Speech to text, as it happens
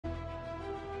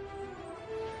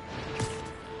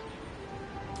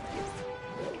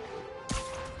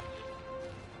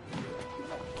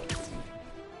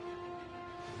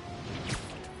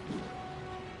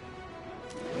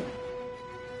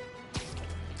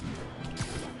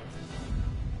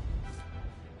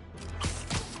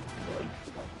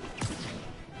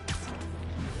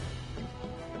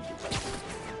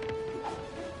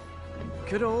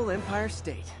Good old Empire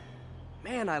State.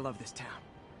 Man, I love this town.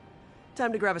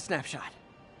 Time to grab a snapshot.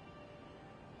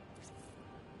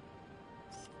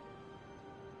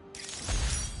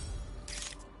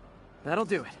 That'll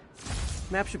do it.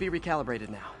 Map should be recalibrated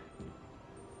now.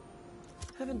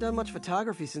 Haven't done much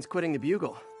photography since quitting the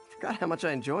Bugle. Forgot how much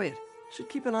I enjoy it. Should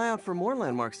keep an eye out for more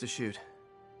landmarks to shoot.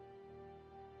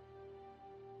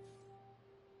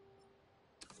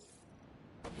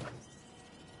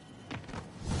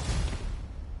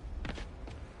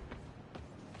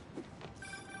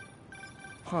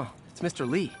 Huh, it's Mr.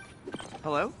 Lee.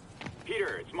 Hello?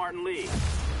 Peter, it's Martin Lee.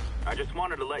 I just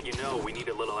wanted to let you know we need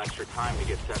a little extra time to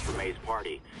get set for May's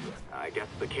party. I guess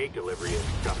the cake delivery is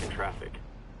stuck in traffic.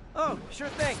 Oh, sure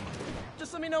thing.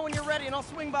 Just let me know when you're ready and I'll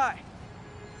swing by.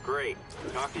 Great.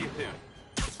 Talk to you soon.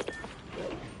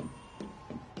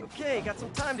 Okay, got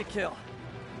some time to kill.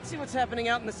 Let's see what's happening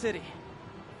out in the city.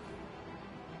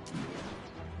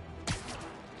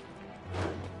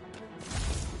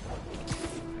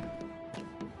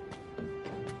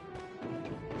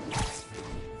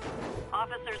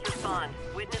 Officers respond.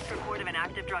 Witness report of an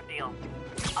active drug deal.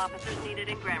 Officers needed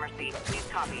in Gramercy. Please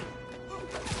copy.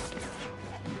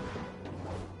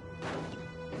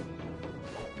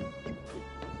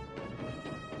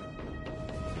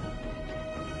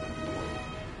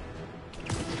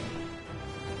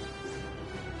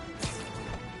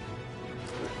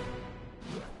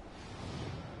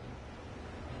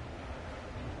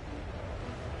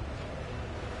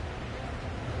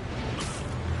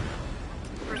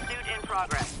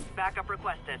 Progress. Backup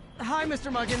requested. Hi,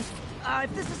 Mr. Muggins.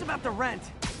 If this is about the rent...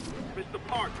 Mr.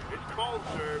 Parker, it's call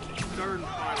served, third and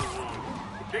final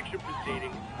one. Eviction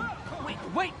proceedings.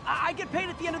 Wait, I get paid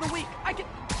at the end of the week. I get...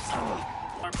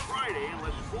 On Friday,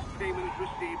 unless full payment is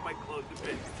received by close of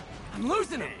business. I'm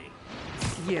losing it.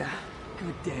 Yeah,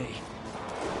 good day.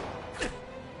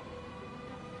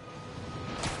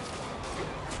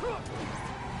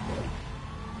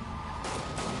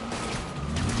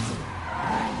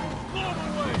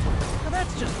 Now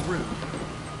that's just rude.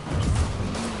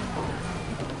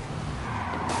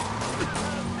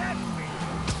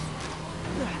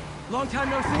 Long time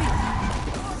no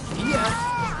see. Yeah.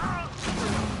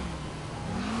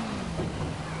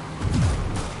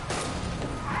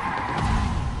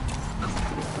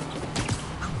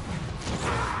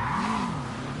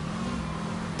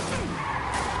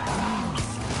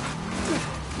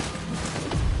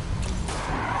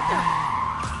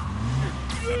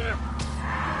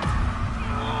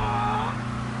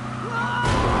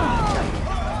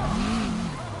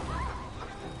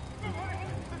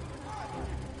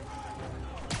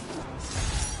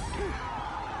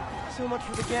 So much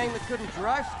for the gang that couldn't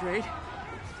drive straight.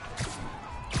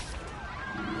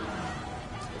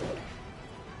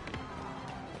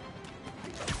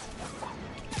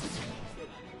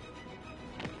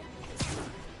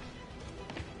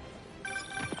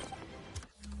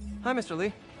 Hi, Mr.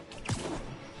 Lee.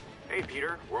 Hey,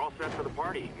 Peter. We're all set for the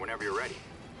party whenever you're ready.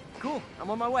 Cool. I'm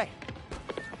on my way.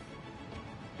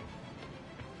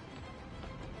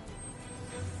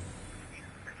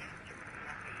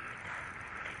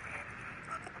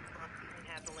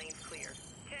 Have the lanes clear.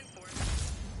 10-4.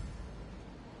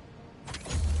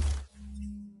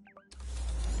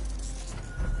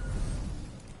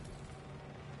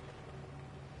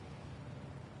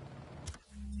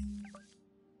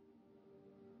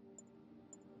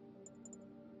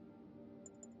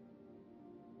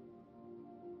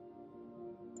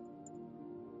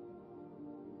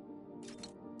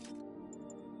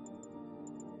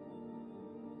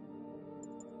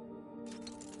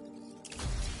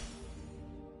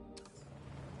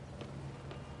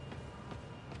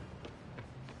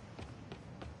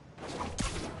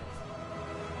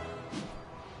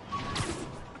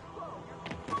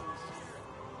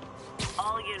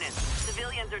 All units,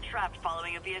 civilians are trapped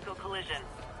following a vehicle collision.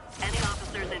 Any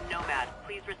officers in Nomad,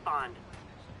 please respond.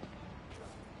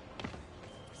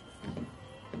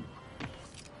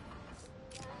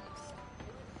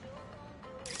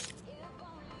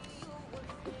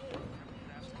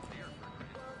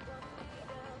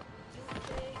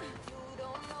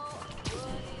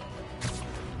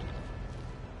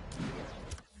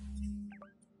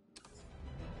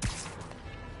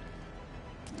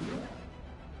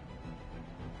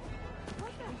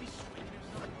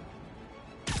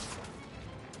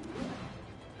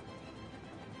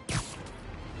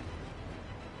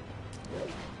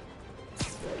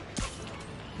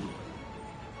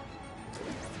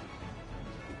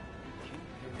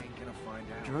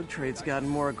 Drug trade's gotten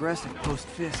more aggressive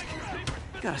post-Fisk.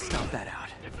 Gotta stomp that out.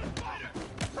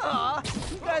 Aw,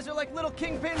 you guys are like little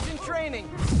kingpins in training.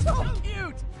 So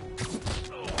cute!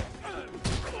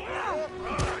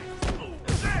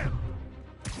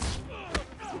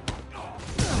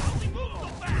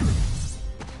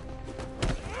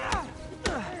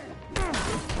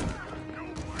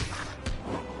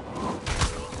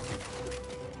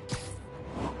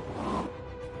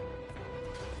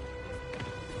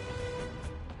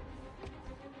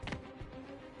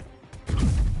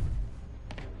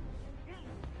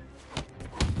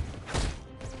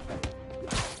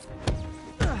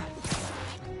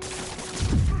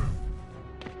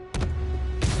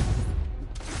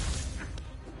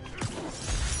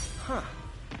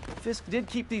 Fisk did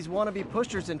keep these wannabe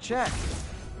pushers in check.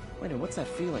 Wait a minute, what's that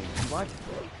feeling? Do I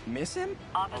miss him?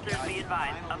 Officers be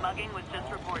advised, a mugging was just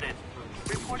reported.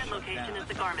 Reported location is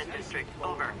the Garment District.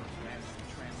 Over.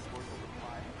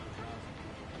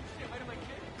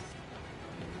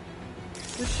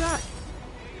 Good shot.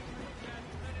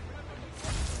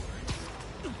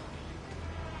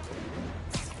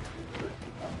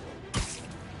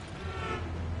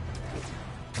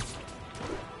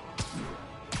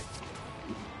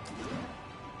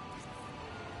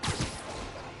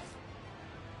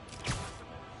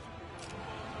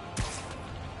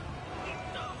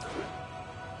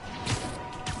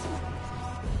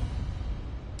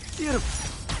 Beautiful.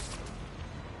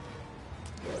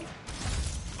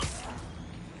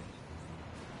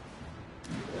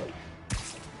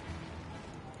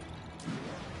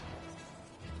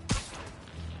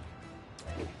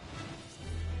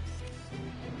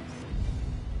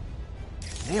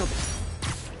 Nailed it.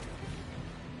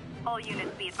 All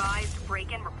units be advised,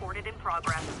 break-in reported in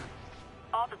progress.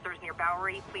 Officers near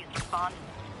Bowery, please respond.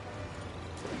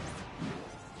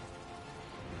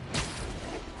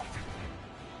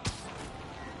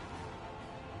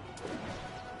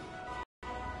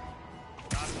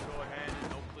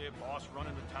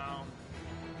 Running the town.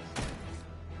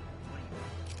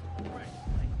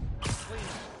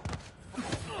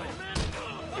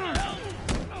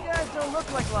 You guys don't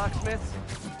look like locksmiths.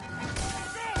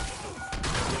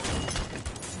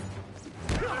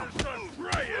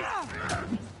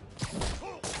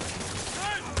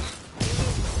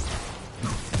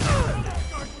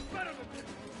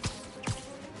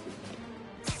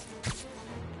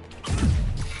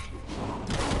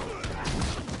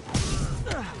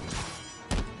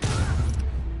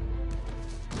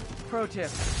 Pro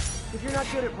tip, if you're not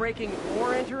good at breaking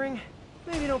or entering,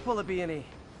 maybe don't pull a B&E.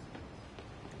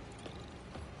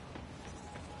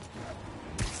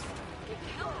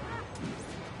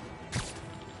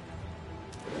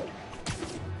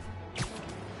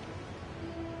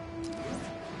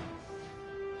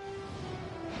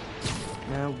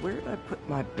 Now, where did I put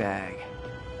my bag?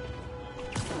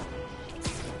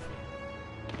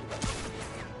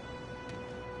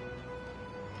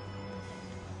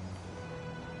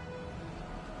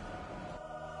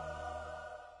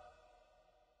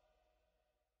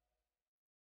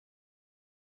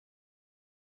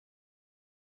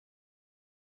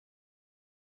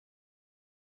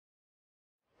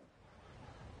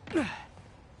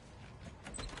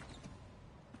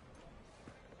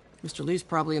 Mr. Lee's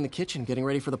probably in the kitchen getting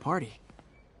ready for the party.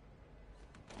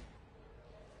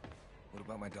 What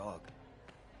about my dog?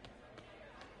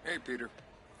 Hey, Peter.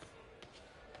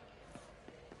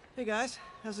 Hey guys,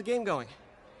 how's the game going?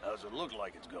 How's it look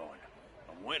like it's going?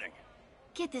 I'm winning.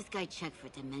 Get this guy checked for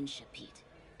dementia, Pete.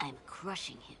 I'm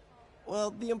crushing him.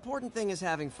 Well, the important thing is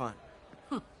having fun.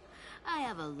 I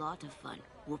have a lot of fun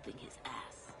whooping his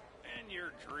ass. And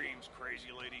your dreams,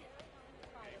 crazy lady.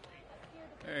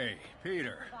 Hey,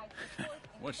 Peter.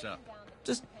 What's up?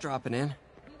 Just dropping in.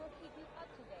 We will keep you up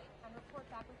to date and report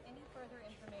back with any further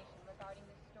information regarding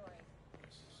this story.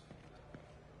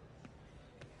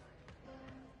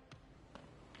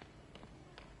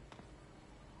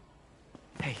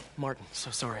 Hey, Martin, so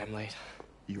sorry I'm late.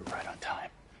 You were right on time.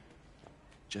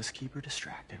 Just keep her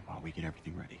distracted while we get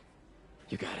everything ready.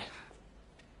 You got it.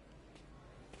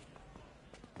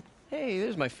 Hey,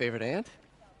 there's my favorite aunt.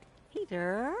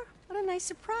 Peter, what a nice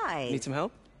surprise. Need some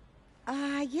help?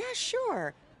 Yeah,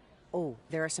 sure. Oh,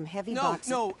 there are some heavy No,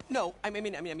 boxes. no. I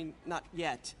mean, not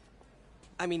yet.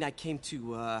 I mean, I came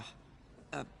to,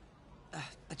 I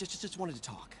just wanted to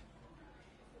talk.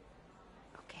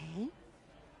 Okay.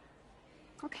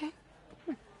 Okay.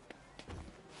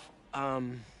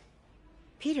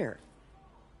 Peter,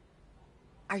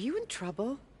 are you in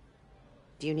trouble?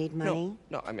 Do you need money?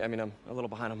 No, I mean, I'm a little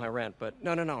behind on my rent, but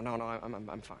no,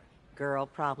 I'm fine. Girl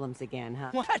problems again, huh?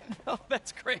 What? No,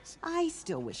 that's crazy. I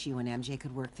still wish you and MJ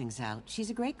could work things out. She's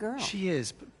a great girl. She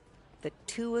is, but... The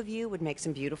two of you would make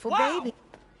some beautiful Wow! babies.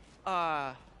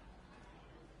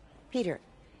 Peter.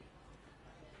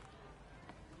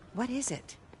 What is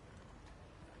it?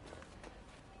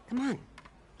 Come on.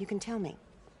 You can tell me.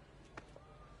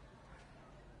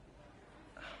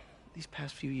 These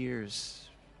past few years,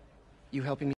 you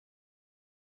helping me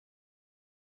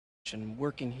and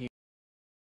working here.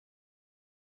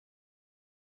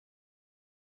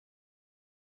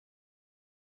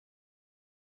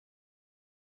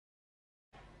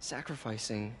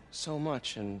 Sacrificing so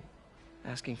much and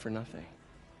asking for nothing.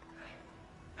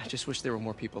 I just wish there were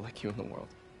more people like you in the world.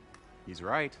 He's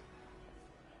right.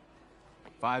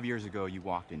 5 years ago, you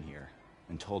walked in here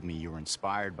and told me you were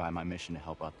inspired by my mission to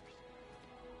help others.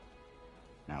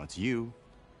 Now it's you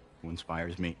who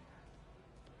inspires me.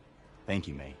 Thank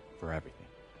you, May, for everything.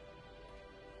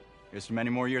 Here's to many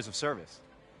more years of service.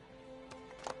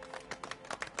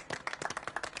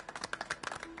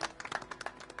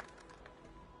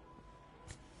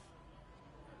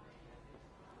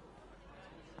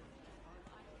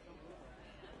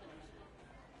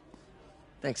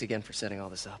 Thanks again for setting all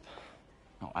this up.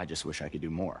 Oh, I just wish I could do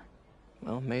more.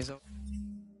 Well, May's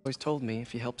always told me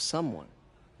if you help someone,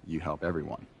 You help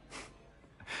everyone.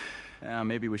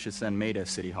 Maybe we should send May to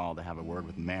City Hall to have a word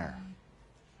with the mayor.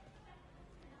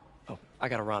 Oh, I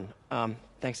gotta run.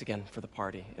 Thanks again for the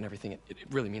party and everything. It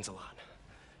really means a lot.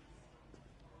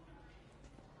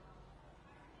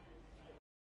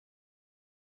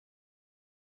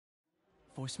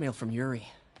 Voicemail from Yuri.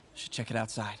 Should check it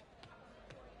outside.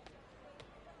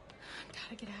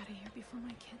 Gotta get out of here before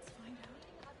my kids find out.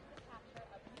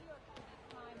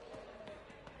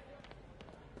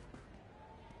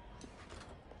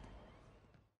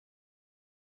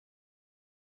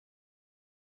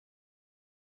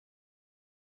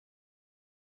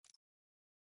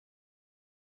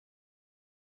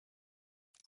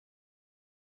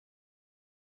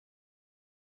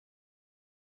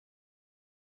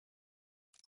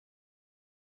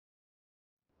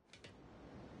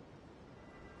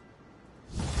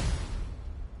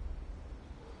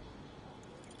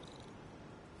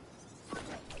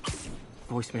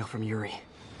 Voicemail from Yuri.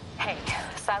 Hey,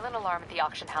 silent alarm at the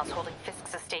auction house holding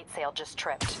Fisk's estate sale just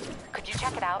tripped. Could you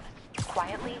check it out?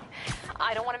 Quietly?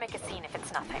 I don't want to make a scene if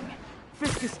it's nothing.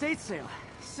 Fisk estate sale.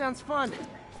 Sounds fun.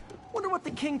 Wonder what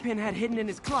the Kingpin had hidden in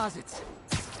his closets.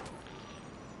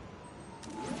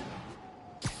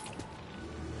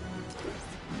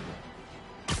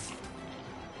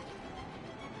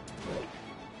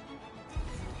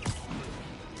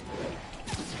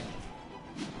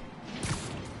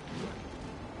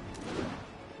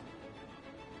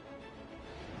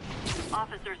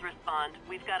 Officers respond.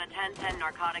 We've got a 10-10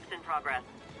 narcotics in progress.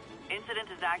 Incident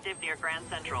is active near Grand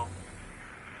Central.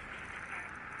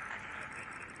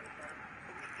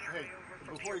 Hey,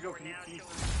 before you go, can you...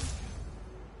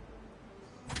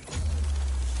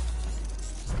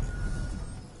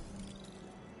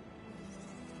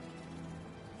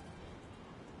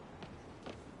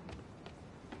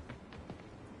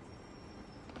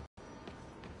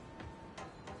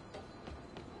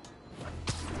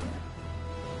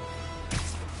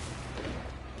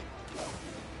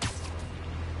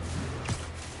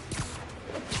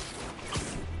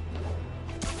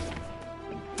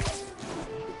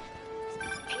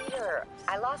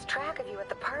 I lost track of you at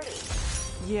the party.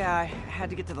 Yeah, I had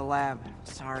to get to the lab.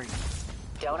 Sorry.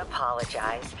 Don't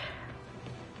apologize.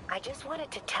 I just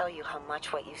wanted to tell you how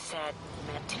much what you said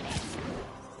meant to me.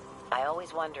 I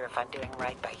always wonder if I'm doing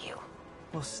right by you.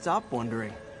 Well, stop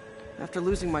wondering. After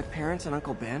losing my parents and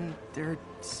Uncle Ben, there are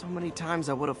so many times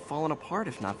I would have fallen apart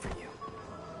if not for you.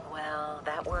 Well,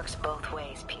 that works both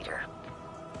ways, Peter.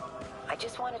 I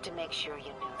just wanted to make sure you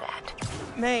knew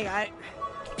that. May, I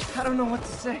don't know what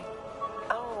to say.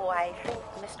 Oh, I think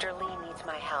Mr. Lee needs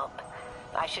my help.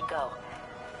 I should go.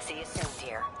 See you soon,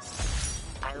 dear.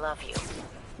 I love you.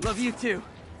 Love you too.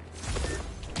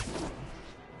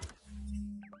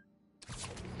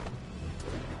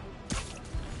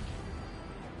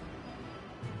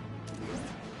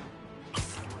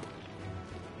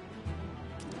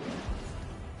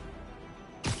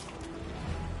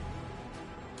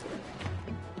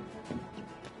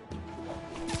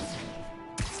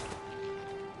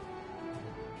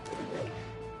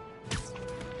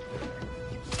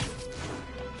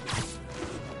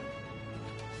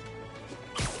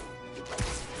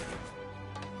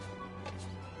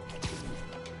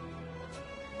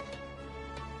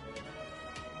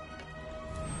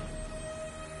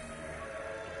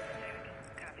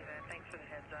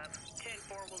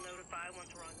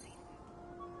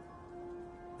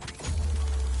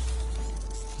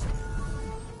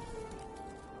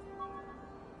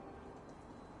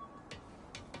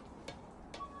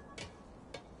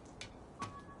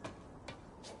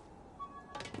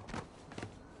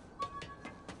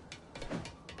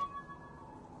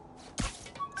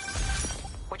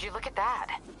 Would you look at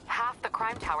that? Half the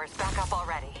crime tower's back up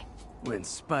already. When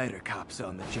Spider Cop's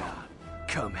on the job,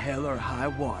 come hell or high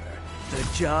water, the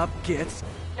job gets...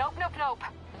 Nope, nope, nope.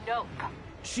 Nope.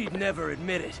 She'd never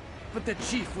admit it, but the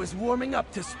chief was warming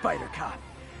up to Spider Cop.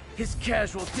 His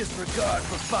casual disregard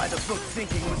for by-the-book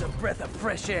thinking was a breath of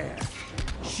fresh air.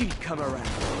 She'd come around.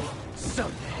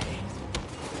 Someday.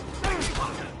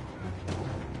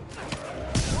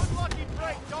 One lucky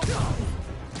break, don't...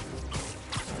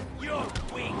 You're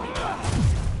weak.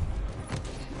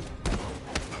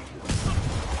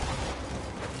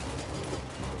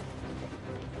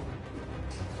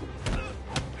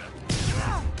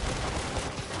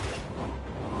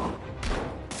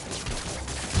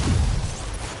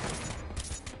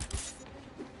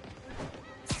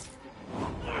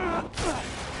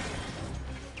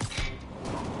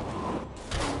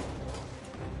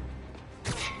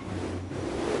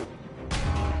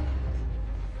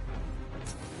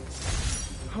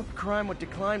 Hoped crime would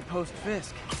decline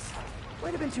post-Fisk.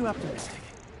 Might have been too optimistic.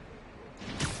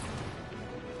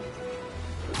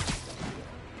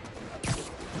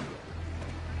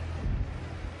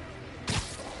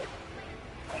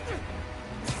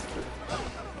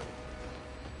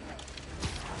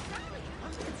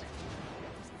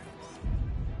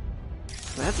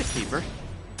 That's a keeper.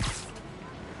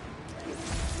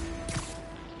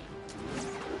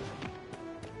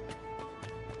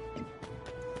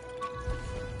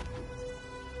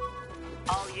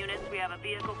 All units, we have a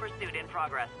vehicle pursuit in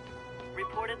progress.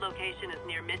 Reported location is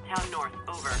near Midtown North.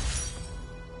 Over.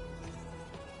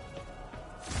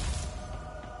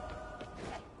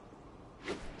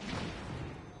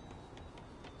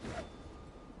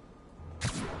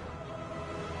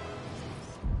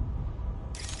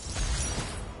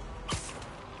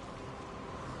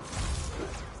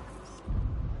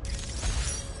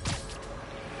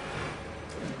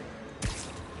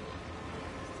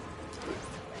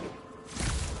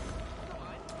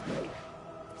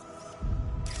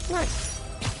 Nice.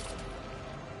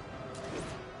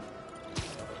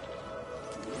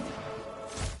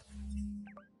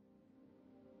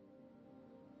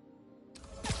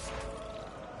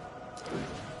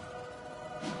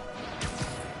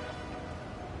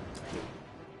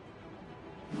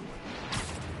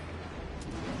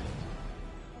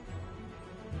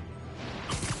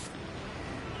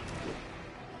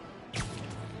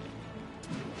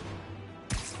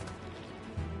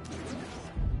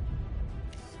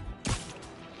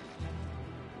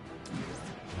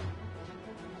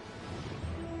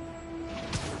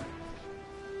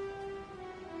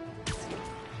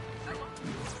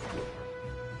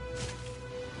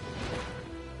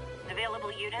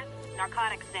 Available units,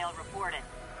 narcotics sale reported.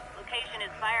 Location is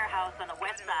Firehouse on the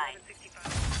west side.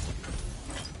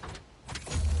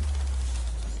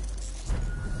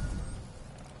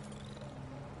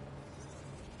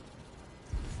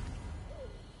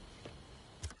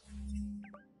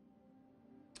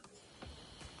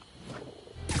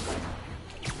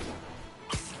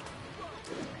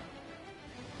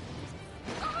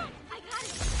 I got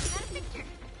it! I got a picture!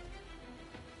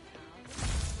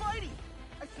 Spidey!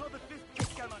 I saw the fist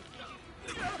kick down on...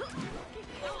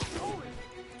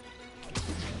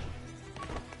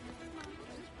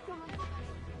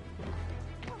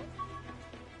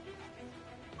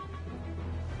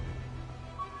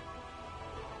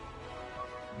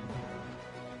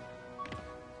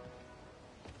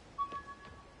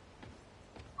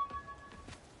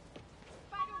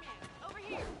 Spider-Man, over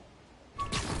here!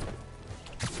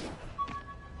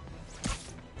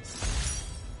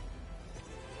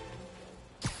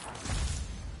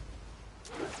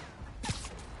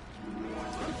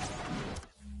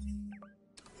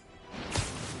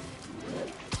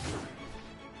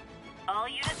 All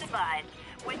units advised.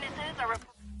 Witnesses are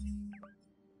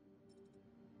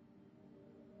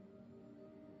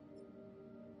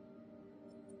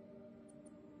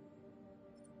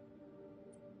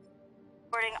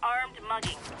reporting armed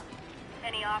mugging.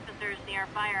 Any officers near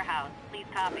Firehouse, please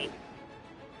copy.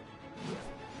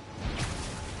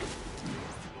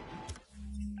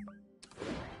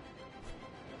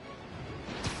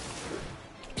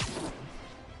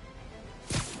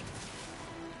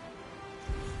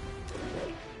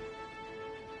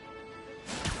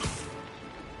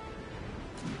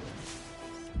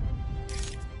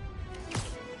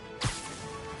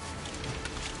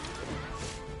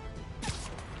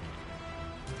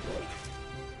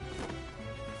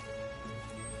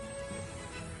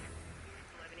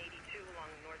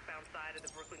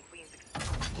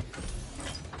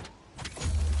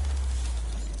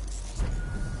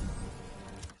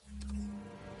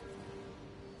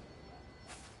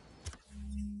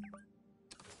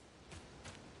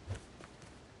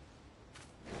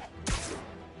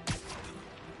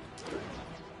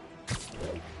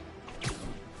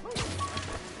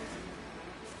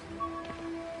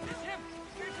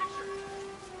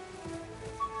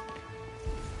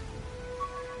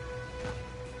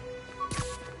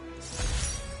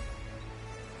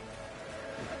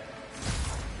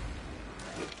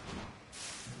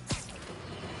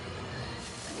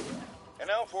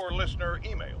 for listener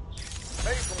emails.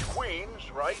 May from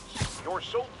Queens writes, "You're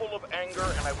so full of anger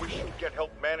and I wish you'd get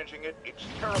help managing it. It's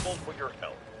terrible for your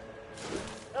health."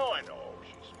 Now I know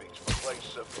she speaks from a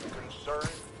place of concern,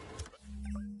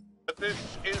 but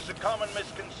this is a common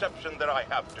misconception that I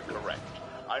have to correct.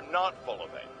 I'm not full of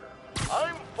anger.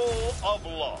 I'm full of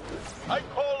love. I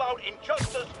call out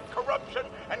injustice, corruption,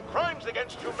 and crimes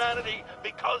against humanity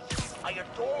because I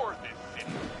adore this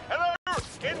city. And I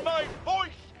hear in my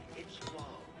voice, it's love.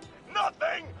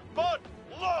 Nothing but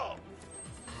love.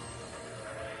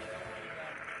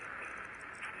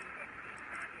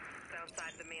 South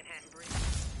side of the Manhattan Bridge.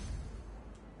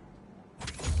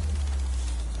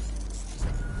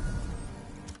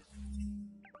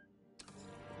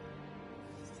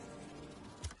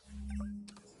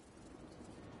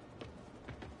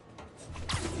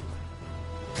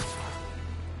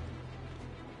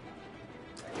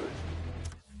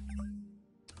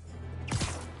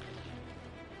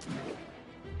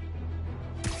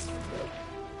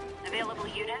 Available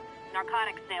unit,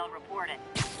 narcotics sale reported.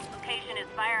 Location is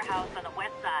Firehouse on the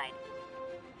west side.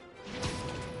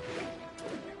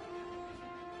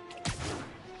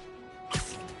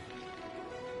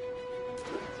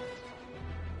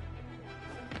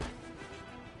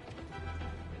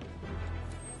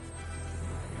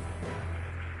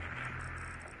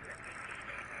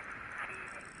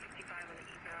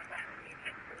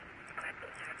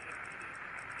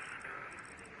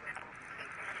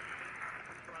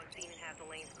 Wrong scene and have the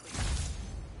lanes clear.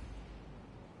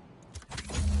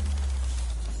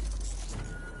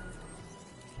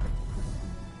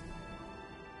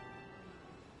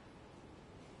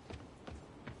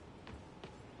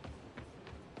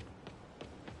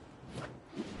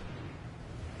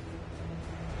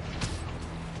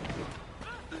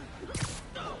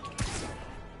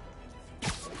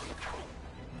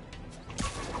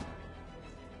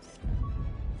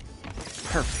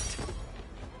 Perfect.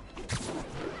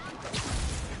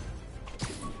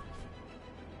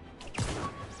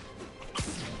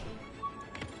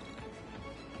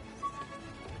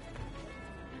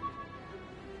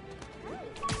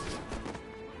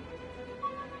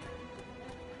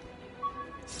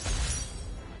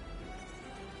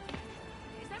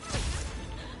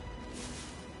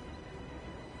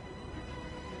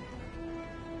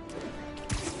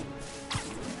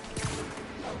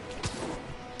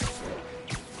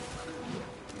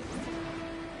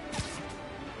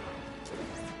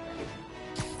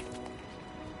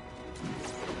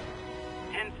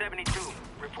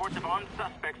 Reports of armed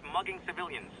suspects mugging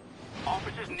civilians.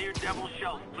 Officers near Devil's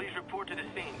Shelf, please report to the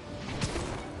scene.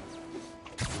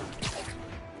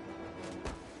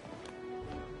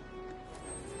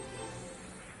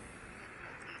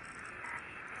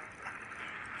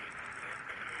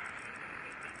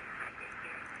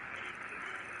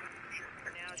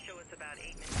 Now show us about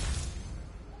 8 minutes.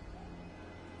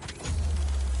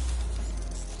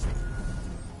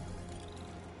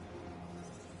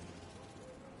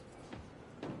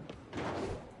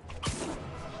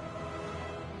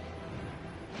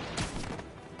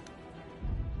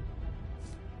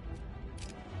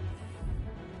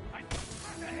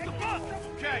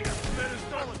 Okay, better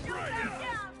stall it right in.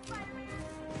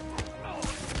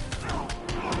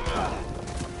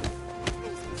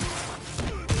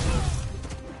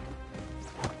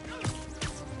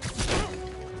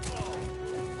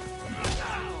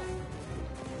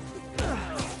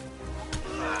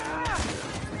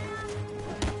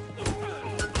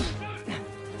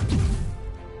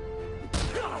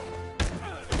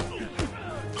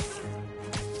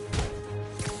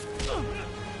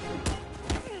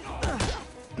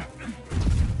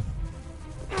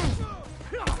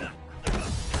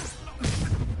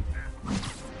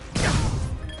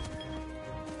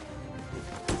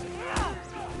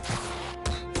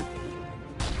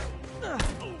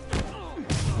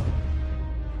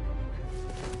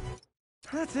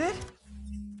 That's it?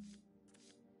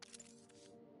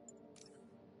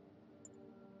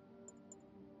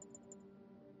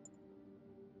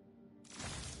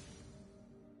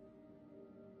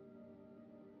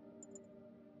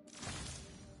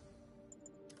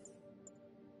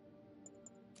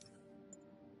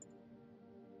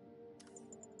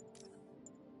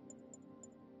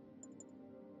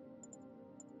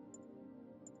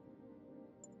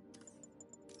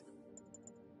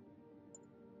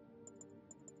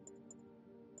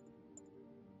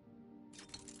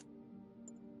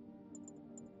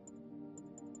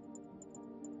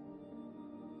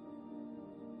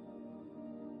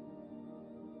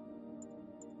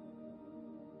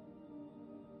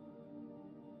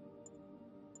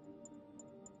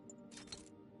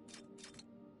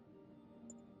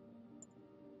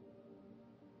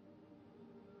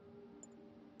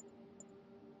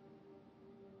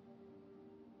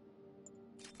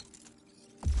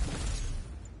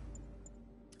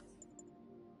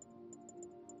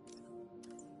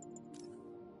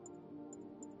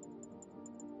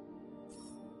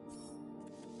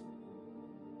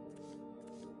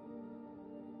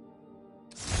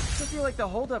 feel like the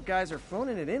holdup guys are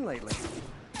phoning it in lately.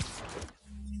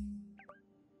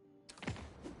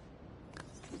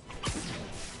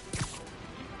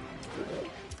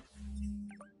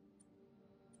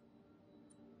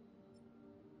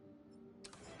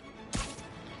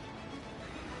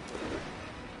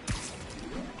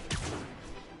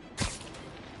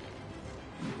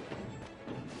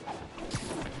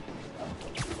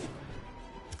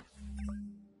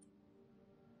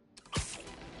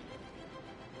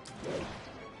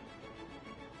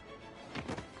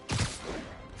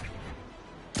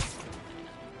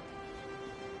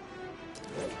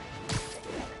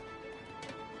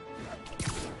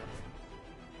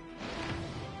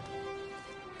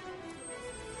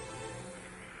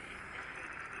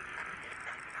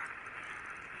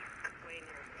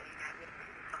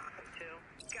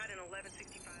 Got an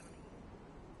 1165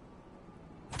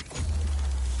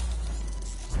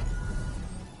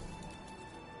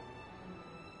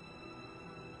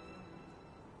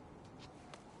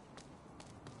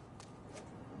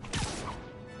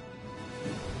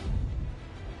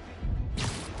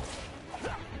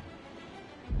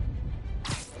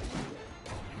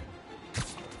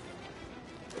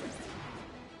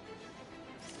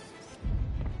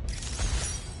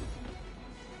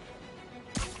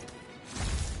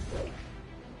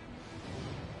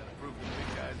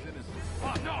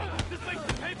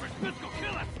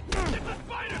 on the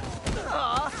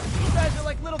Aw, you guys are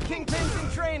like little kingpins in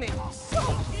training. So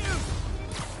cute!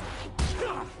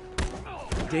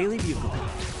 Daily Bugle.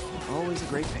 Always a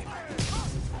great paper.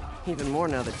 Even more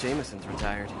now that Jameson's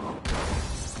retired.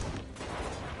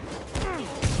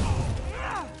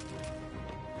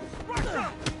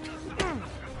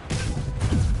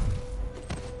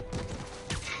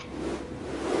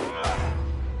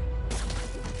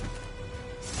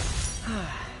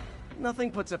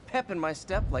 Nothing puts a pep in my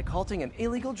step like halting an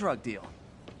illegal drug deal.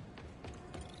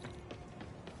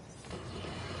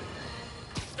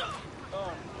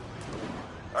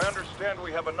 I understand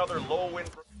we have another low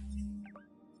information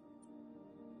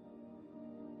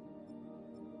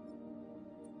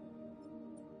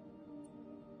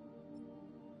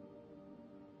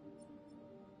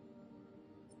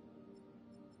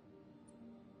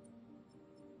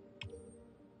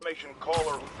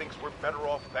caller who thinks we're better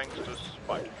off thanks to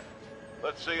Spider.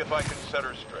 Let's see if I can set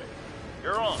her straight.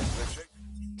 You're on,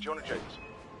 Jonah Jameson.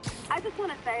 I just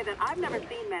want to say that I've never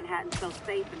seen Manhattan so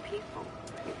safe and peaceful.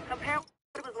 Compare what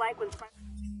it was like when Spider-Man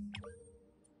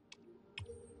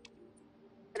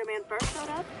first showed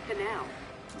up to now.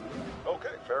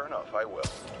 Okay, fair enough, I will.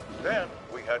 Then,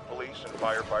 we had police and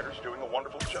firefighters doing a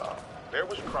wonderful job. There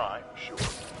was crime, sure,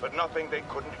 but nothing they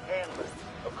couldn't handle.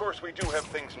 Of course, we do have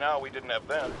things now we didn't have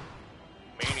then.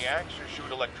 Maniacs who shoot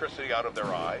electricity out of their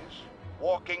eyes,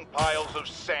 walking piles of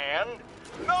sand,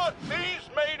 Nazis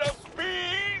made of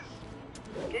bees!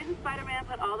 Didn't Spider-Man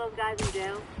put all those guys in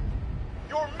jail?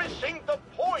 You're missing the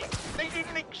point! They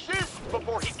didn't exist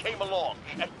before he came along.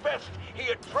 At best, he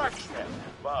attracts them.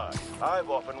 But I've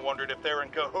often wondered if they're in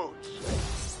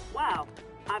cahoots. Wow,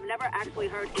 I've never actually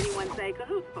heard anyone say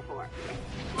cahoots before.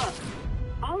 Look,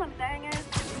 all I'm saying is,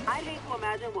 I'd hate to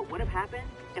imagine what would have happened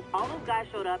if all those guys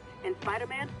showed up and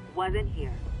Spider-Man wasn't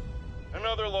here.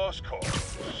 Another lost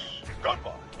cause.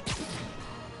 Goodbye.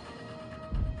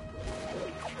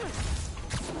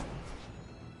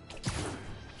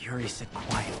 Yuri said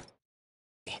quiet.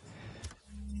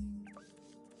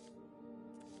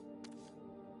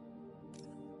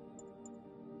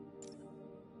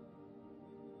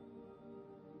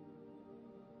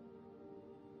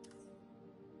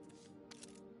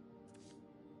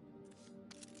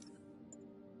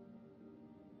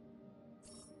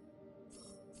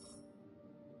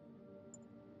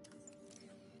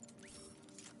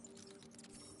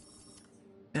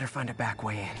 Better find a back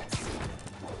way in.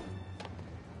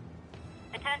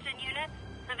 Attention units,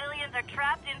 civilians are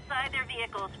trapped inside their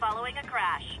vehicles following a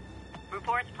crash.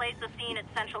 Reports place the scene at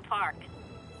Central Park.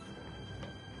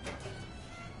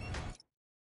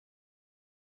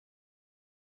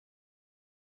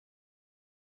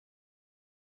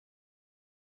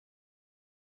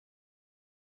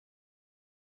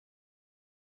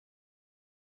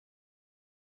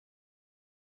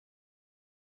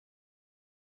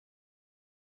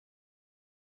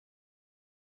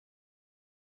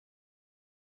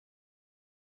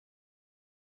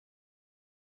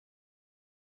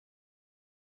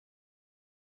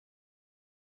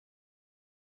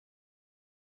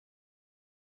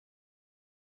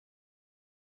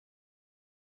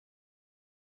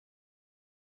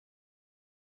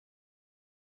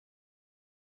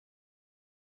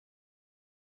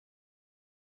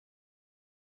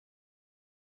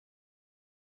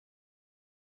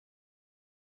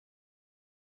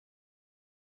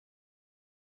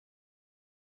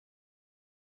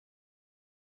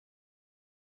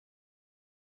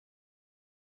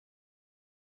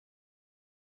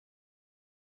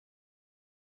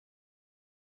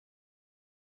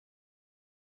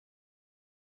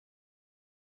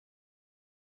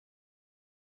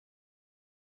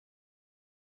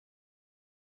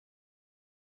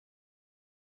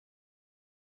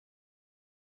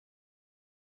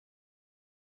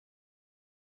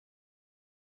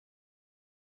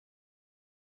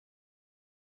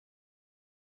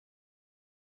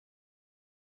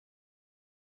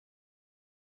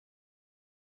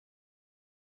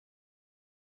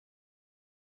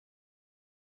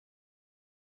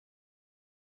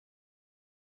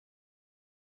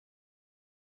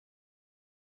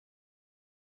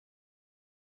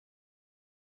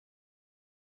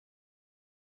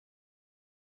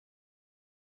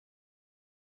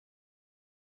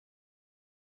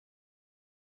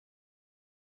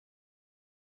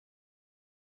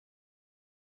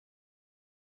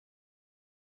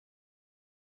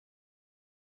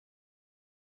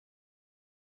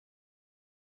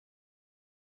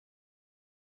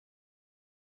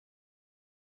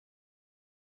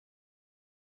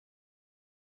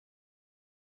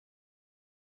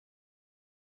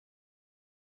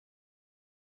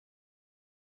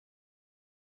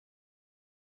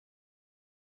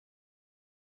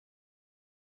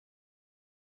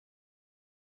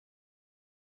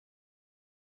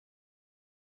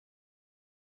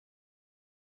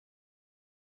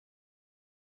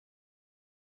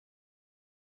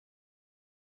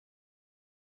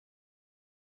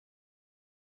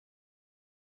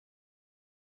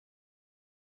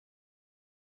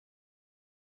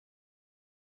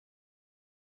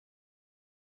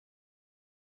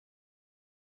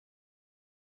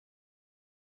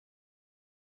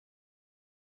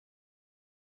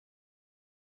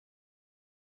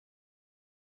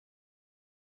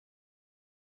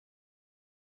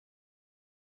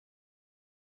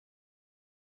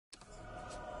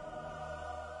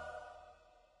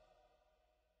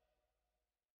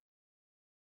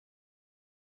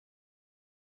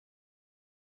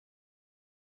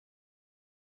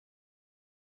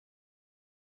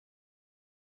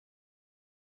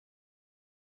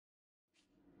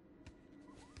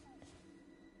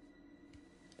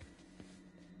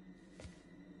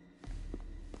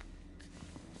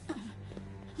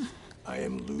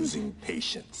 losing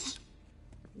patience.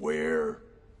 Where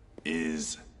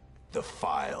is the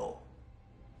file?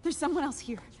 There's someone else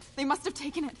here. They must have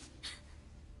taken it.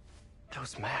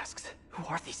 Those masks. Who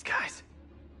are these guys?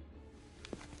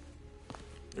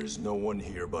 There's no one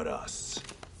here but us.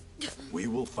 We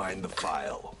will find the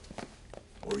file,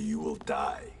 or you will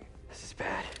die. This is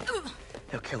bad.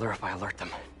 They'll kill her if I alert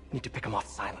them. Need to pick them off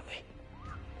silently.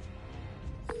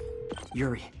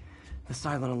 Yuri, the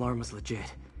silent alarm was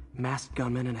legit. Masked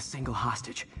gunmen and a single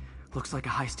hostage. Looks like a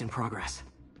heist in progress.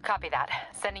 Copy that.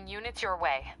 Sending units your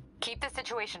way. Keep the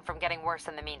situation from getting worse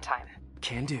in the meantime.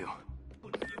 Can do.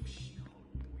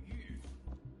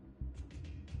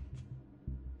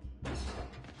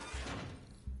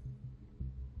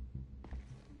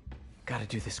 Gotta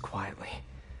do this quietly.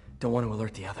 Don't want to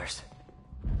alert the others.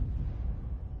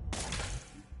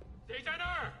 谁在那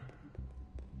儿？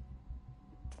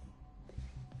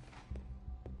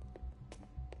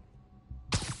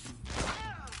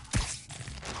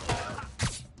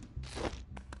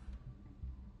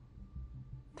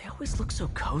 They always look so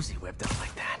cozy whipped up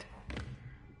like that.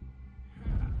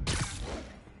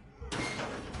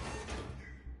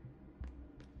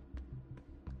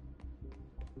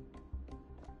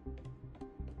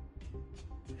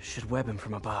 Should web him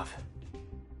from above.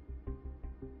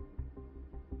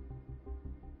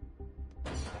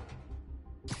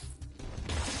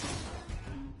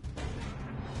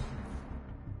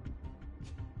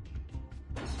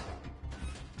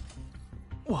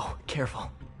 Whoa,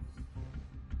 careful.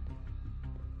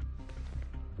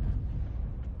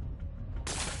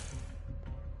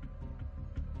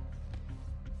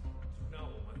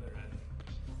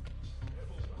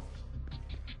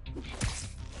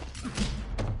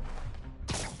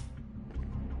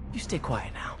 You stay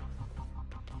quiet now.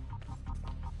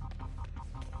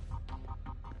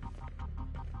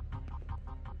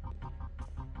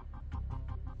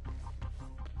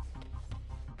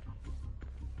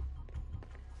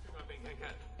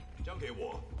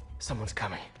 Someone's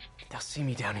coming. They'll see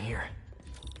me down here.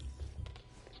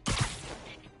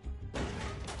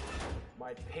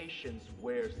 My patience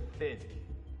wears thin.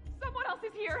 Someone else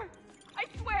is here. I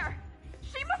swear.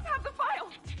 She must have the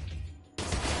file.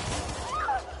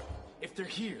 If they're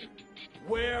here,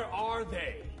 where are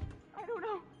they? I don't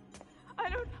know. I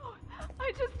don't know.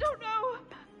 I just don't know.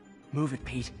 Move it,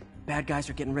 Pete. Bad guys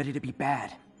are getting ready to be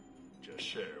bad. 这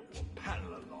事我盼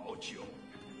了老久。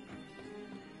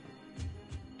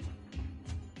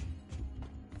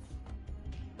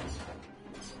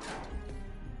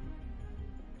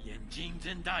眼睛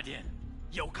睁大点，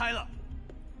有开了。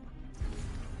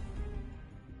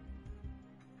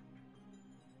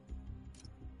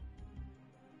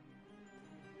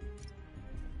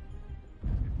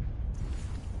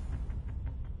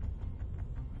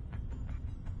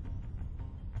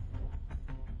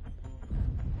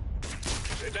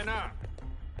谁在那儿？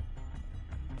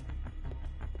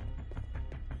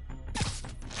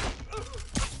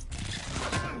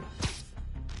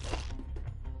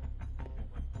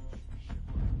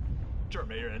 这儿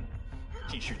没人，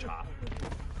继续查。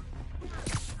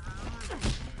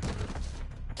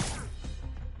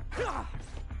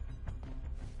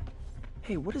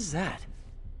 Hey, what is that?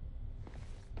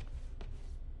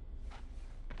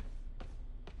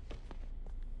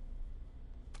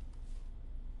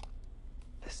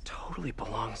 This totally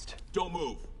belongs to... Don't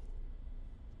move.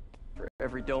 For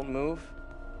every don't move?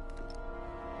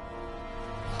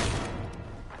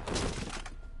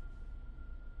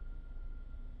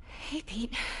 Hey,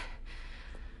 Pete.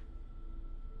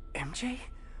 MJ?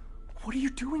 What are you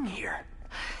doing here?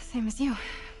 Same as you.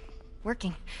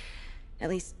 Working. At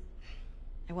least,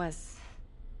 I was.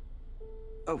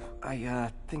 Oh,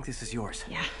 I think this is yours.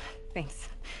 Yeah, thanks.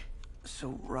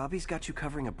 So, Robbie's got you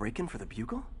covering a break-in for the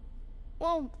Bugle?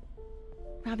 Well,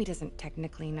 Robbie doesn't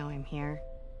technically know I'm here.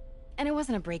 And it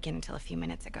wasn't a break-in until a few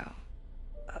minutes ago.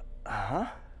 Uh-huh?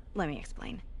 Let me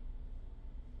explain.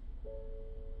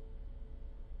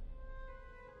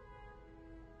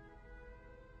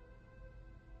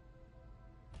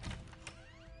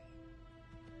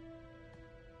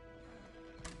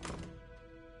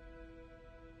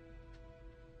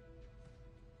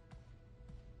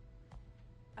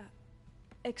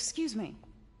 Excuse me.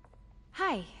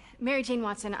 Hi, Mary Jane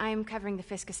Watson. I'm covering the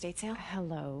Fisk estate sale.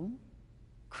 Hello.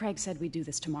 Craig said we'd do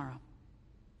this tomorrow.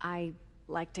 I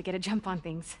like to get a jump on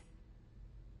things.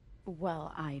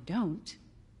 Well, I don't.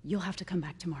 You'll have to come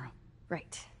back tomorrow.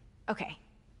 Right. Okay.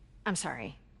 I'm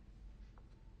sorry.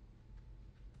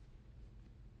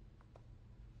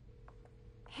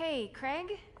 Hey,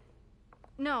 Craig?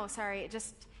 No, sorry, it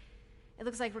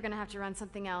looks like we're gonna have to run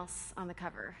something else on the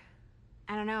cover.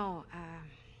 I don't know,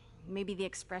 Maybe the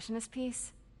expressionist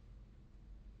piece?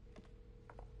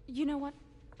 You know what?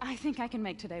 I think I can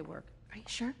make today work. Are you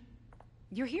sure?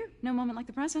 You're here. No moment like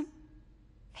the present.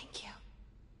 Thank you.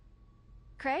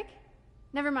 Craig?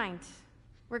 Never mind.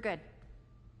 We're good.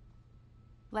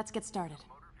 Let's get started.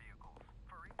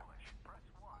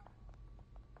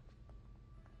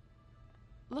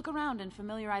 Look around and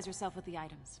familiarize yourself with the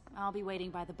items. I'll be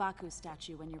waiting by the Baku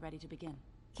statue when you're ready to begin.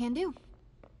 Can do.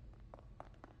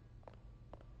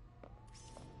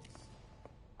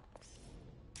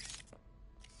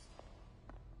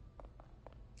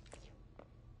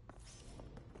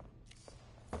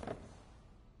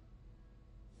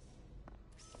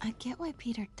 I get why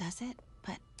Peter does it,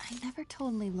 but I never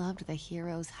totally loved the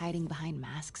heroes hiding behind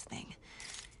masks thing.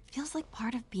 Feels like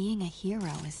part of being a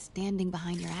hero is standing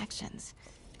behind your actions.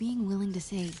 Being willing to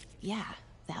say, yeah,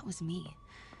 that was me.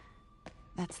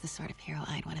 That's the sort of hero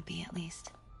I'd want to be, at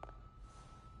least.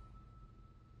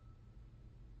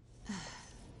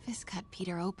 Fisk cut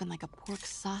Peter open like a pork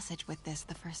sausage with this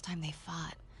the first time they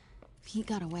fought. Pete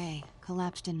got away,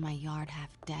 collapsed in my yard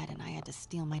half dead, and I had to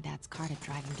steal my dad's car to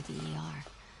drive him to the ER.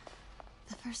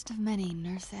 The first of many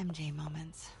Nurse MJ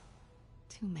moments.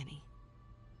 Too many.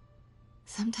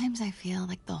 Sometimes I feel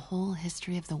like the whole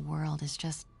history of the world is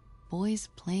just boys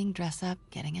playing dress-up,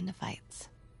 getting into fights.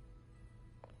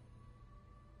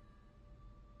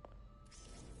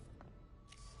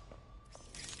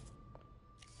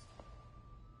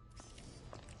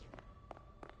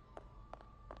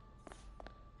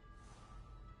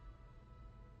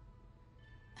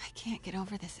 I can't get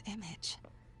over this image.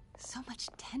 So much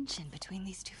tension between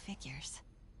these two figures.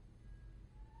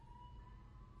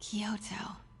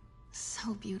 Kyoto.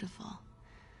 So beautiful.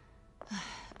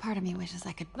 Part of me wishes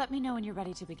I could... Let me know when you're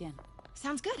ready to begin.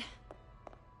 Sounds good.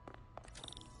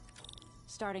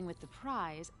 Starting with the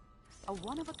prize, a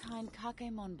one-of-a-kind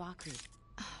Kakemon Baku.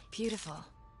 Beautiful.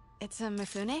 It's a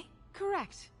Mifune?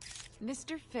 Correct.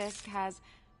 Mr. Fisk has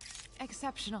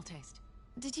exceptional taste.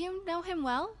 Did you know him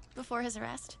well before his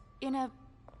arrest? In a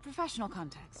professional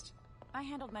context. I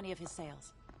handled many of his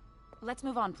sales. Let's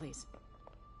move on, please.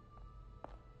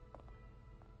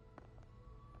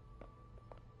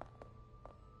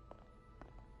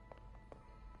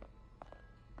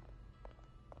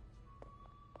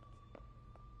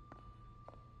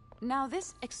 Now,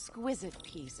 this exquisite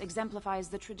piece exemplifies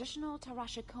the traditional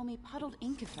Tarashikomi puddled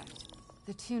ink effect.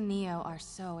 The two Neo are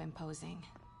so imposing.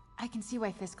 I can see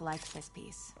why Fisk liked this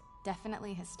piece.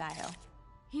 Definitely his style.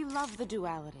 He loved the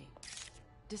duality.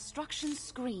 Destruction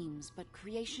screams, but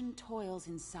creation toils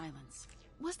in silence.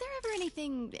 Was there ever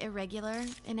anything irregular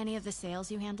in any of the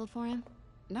sales you handled for him?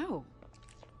 No.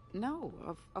 No,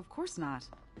 of course not.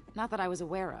 Not that I was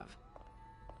aware of.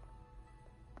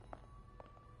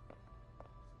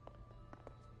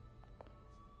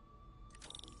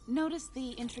 Notice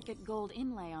the intricate gold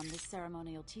inlay on this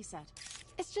ceremonial tea set.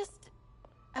 It's just...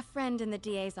 a friend in the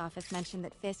DA's office mentioned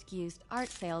that Fisk used art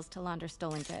sales to launder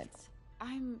stolen goods.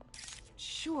 I'm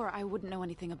sure I wouldn't know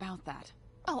anything about that.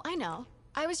 Oh, I know.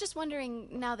 I was just wondering,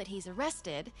 now that he's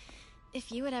arrested,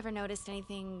 if you had ever noticed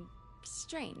anything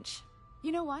strange.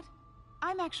 You know what?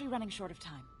 I'm actually running short of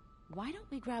time. Why don't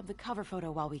we grab the cover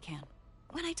photo while we can?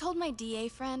 When I told my DA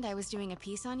friend I was doing a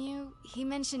piece on you, he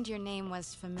mentioned your name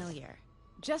was familiar.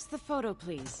 Just the photo,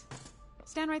 please.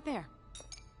 Stand right there.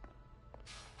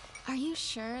 Are you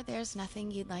sure there's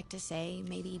nothing you'd like to say,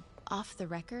 maybe off the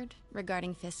record,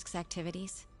 regarding Fisk's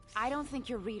activities? I don't think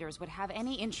your readers would have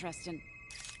any interest in...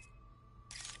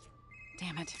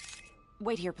 Damn it.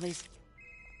 Wait here, please.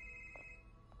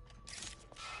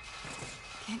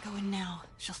 Can't go in now.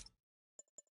 She'll...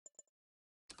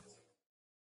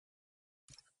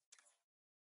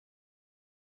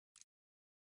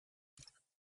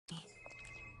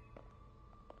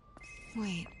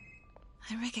 Wait.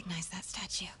 I recognize that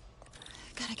statue.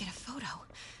 Gotta get a photo.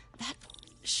 That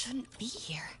shouldn't be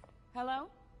here. Hello?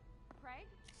 Craig?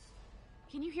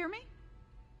 Can you hear me?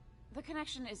 The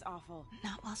connection is awful.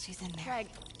 Not while she's in there. Craig,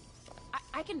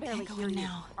 I can barely Can't go hear in you.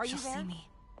 now. Are She'll you there? see me.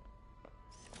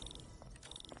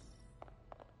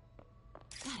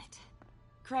 Got it.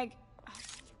 Craig...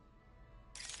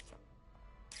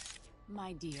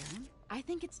 My dear, I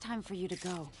think it's time for you to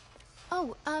go.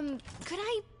 Oh, could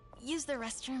I use the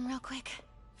restroom real quick?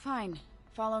 Fine.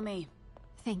 Follow me.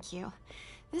 Thank you.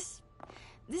 This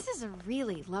is a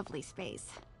really lovely space.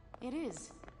 It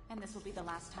is. And this will be the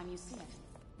last time you see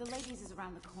it. The ladies is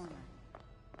around the corner.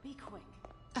 Be quick.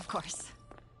 Of course.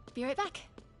 Be right back.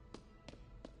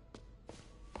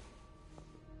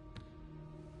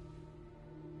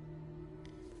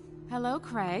 Hello,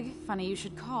 Craig. Funny you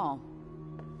should call.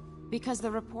 Because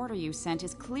the reporter you sent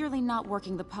is clearly not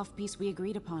working the puff piece we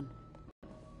agreed upon.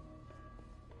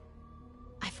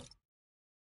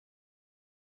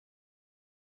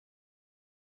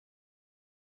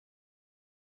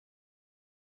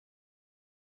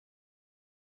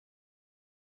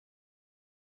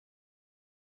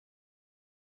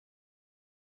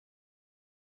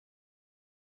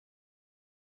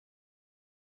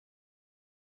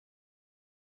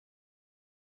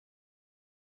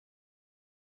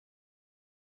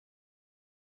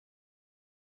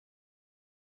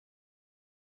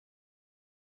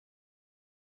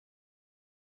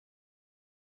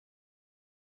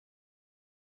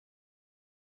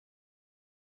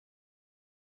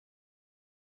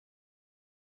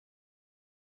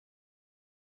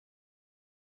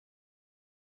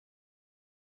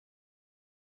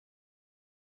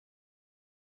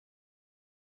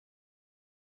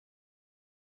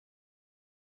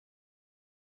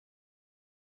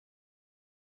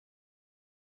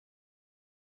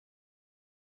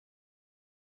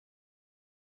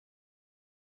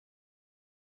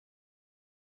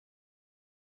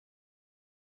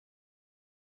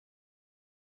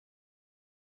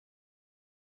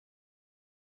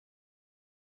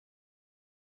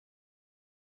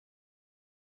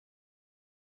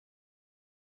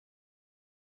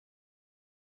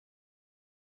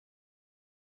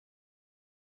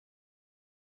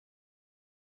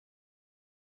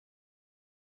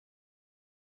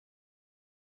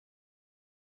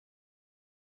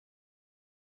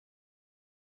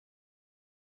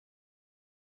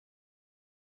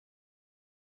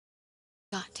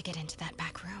 Got to get into that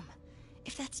back room.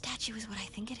 If that statue is what I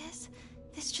think it is,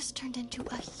 this just turned into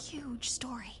a huge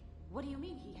story. What do you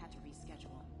mean he had to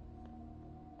reschedule?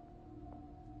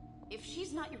 If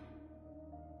she's not your...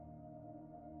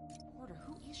 Porter,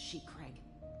 who is she, Craig?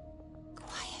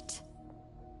 Quiet.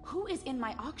 Who is in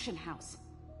my auction house?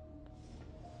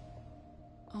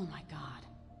 Oh my god.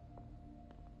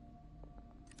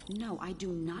 No, I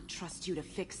do not trust you to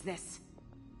fix this.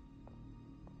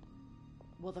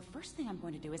 Well, the first thing I'm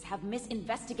going to do is have Miss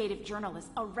Investigative Journalist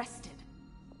arrested.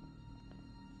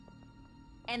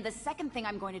 And the second thing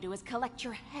I'm going to do is collect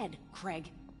your head, Craig.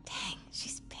 Dang,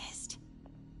 she's pissed.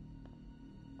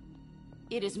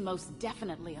 It is most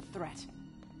definitely a threat.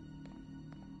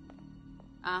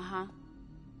 Uh-huh.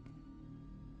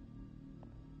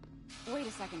 Wait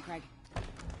a second, Craig.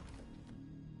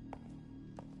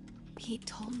 Pete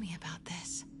told me about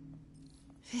this.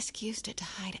 Fisk used it to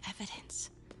hide evidence.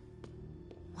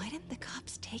 Why didn't the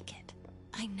cops take it?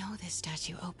 I know this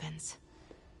statue opens.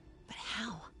 But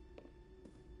how?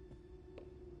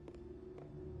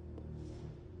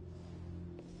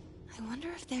 I wonder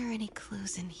if there are any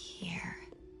clues in here.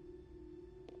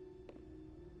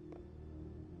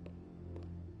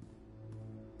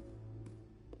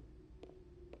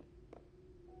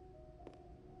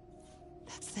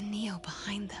 That's the Neo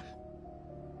behind them.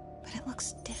 But it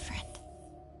looks different.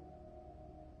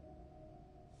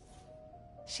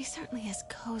 She certainly is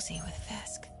cozy with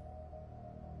Fisk.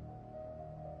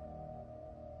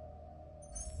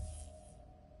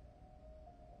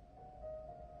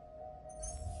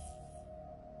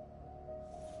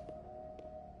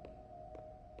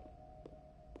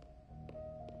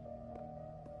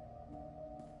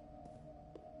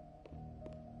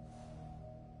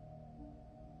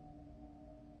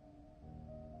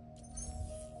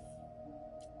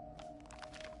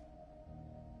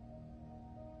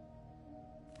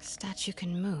 Statue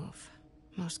can move.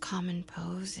 Most common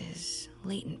pose is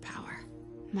latent power.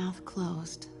 Mouth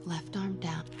closed, left arm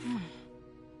down.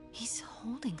 He's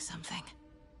holding something.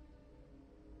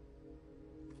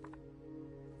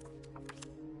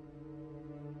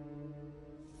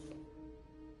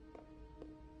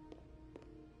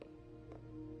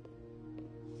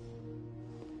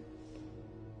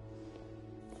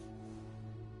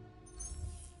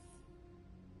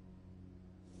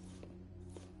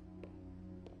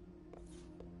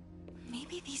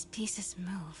 Maybe these pieces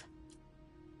move.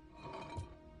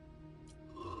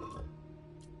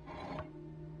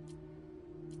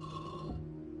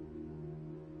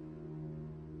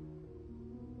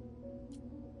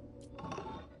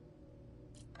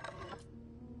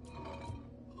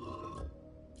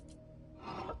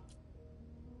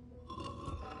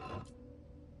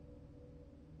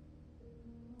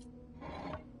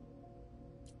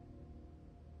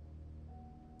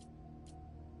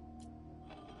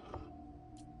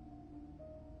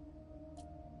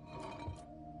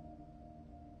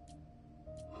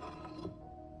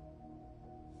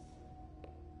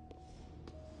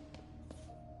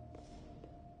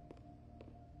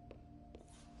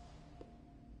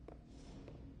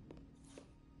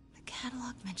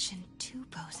 log mentioned 2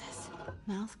 poses.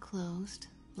 Mouth closed,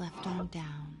 left arm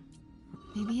down.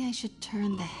 Maybe I should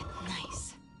turn the head.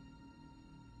 Nice.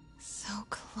 So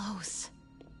close.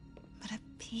 But a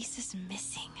piece is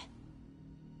missing.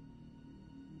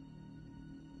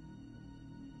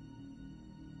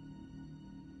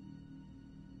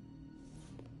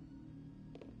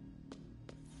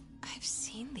 I've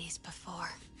seen these before.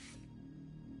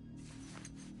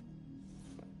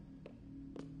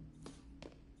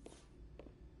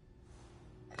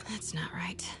 That's not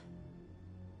right.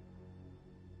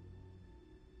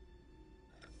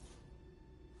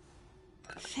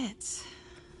 Fits,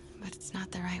 but it's not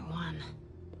the right one.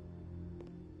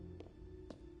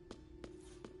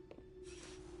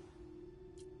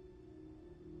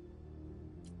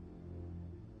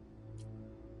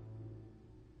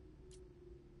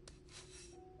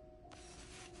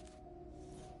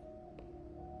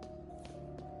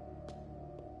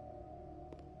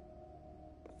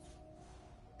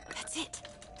 That's it.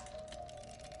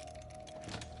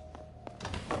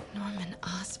 Norman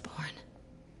Osborn.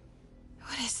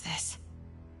 What is this?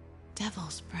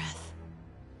 Devil's breath.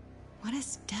 What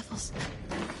is devil's...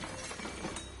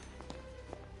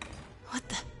 What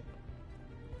the...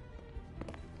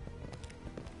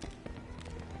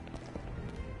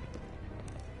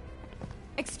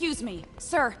 Excuse me,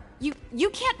 sir. You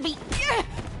can't be...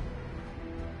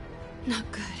 Not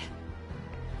good.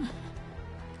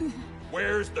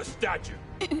 Where's the statue?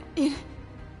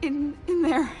 In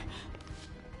there.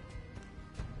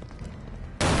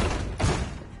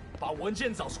 把文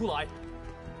件找出来。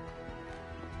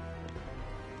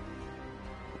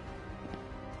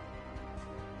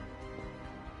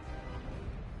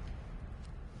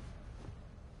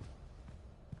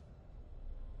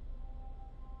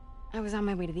I was on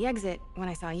my way to the exit when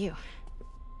I saw you.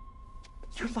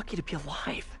 You're lucky to be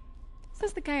alive.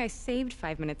 Says the guy I saved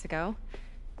 5 minutes ago.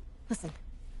 Listen,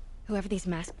 whoever these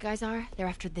masked guys are, they're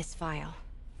after this file.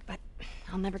 But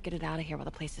I'll never get it out of here while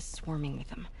the place is swarming with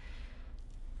them.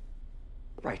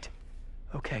 Right.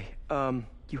 Okay,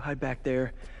 you hide back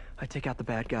there. I take out the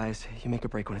bad guys. You make a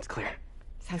break when it's clear.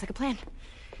 Sounds like a plan.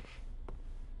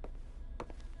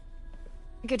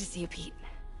 Good to see you, Pete.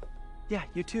 Yeah,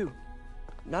 you too.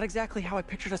 Not exactly how I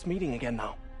pictured us meeting again,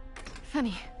 though.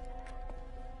 Funny.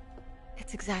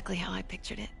 It's exactly how I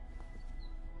pictured it.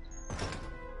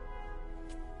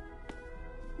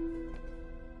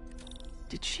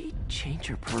 Did she change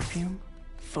her perfume?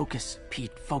 Focus,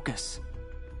 Pete, focus.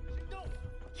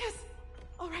 Yes.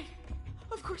 All right.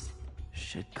 Of course.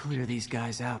 Should clear these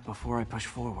guys out before I push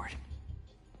forward.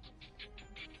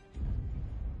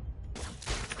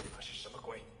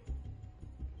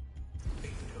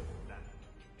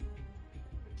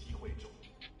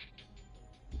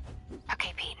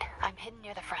 Okay, Pete. I'm hidden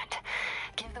near the front.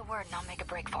 Give the word and I'll make a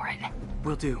break for it.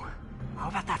 Will do. How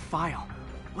about that file?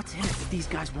 What's in it that these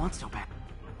guys want so bad?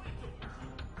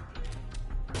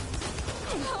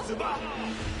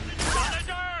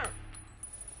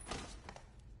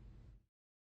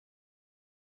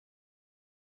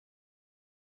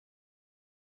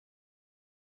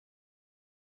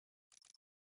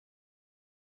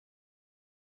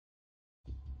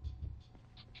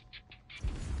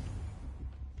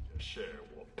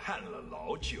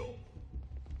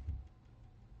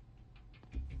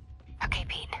 Okay,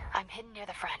 Pete. I'm hidden near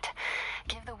the front.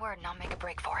 Give the word and I'll make a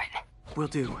break for it. Will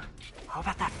do. How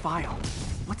about that file?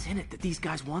 What's in it that these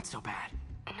guys want so bad?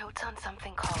 Notes on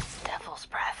something called Devil's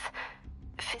Breath.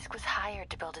 Fisk was hired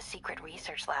to build a secret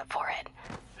research lab for it.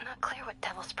 Not clear what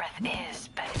Devil's Breath is,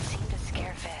 but it seemed to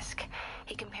scare Fisk.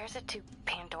 He compares it to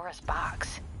Pandora's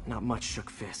box. Not much shook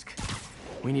Fisk.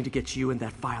 We need to get you and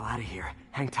that file out of here.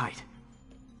 Hang tight.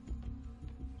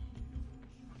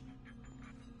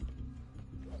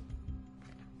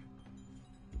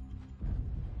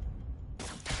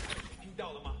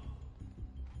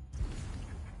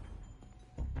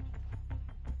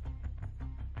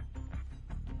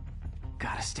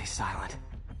 Gotta stay silent.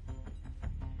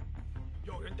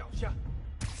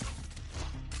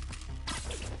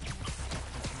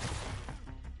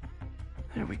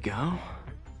 There we go.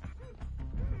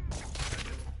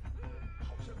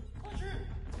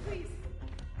 Please,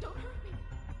 don't hurt me.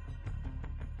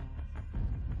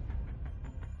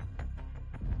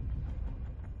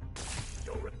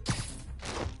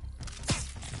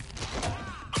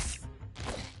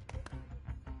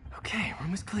 Okay,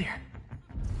 room is clear.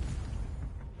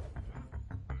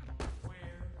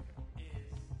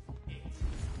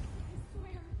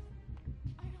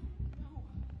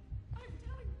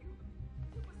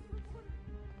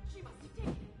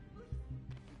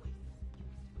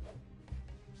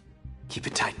 Keep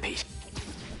it tight, Pete.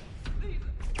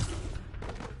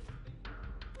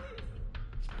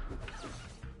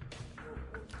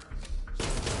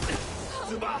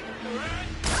 死吧！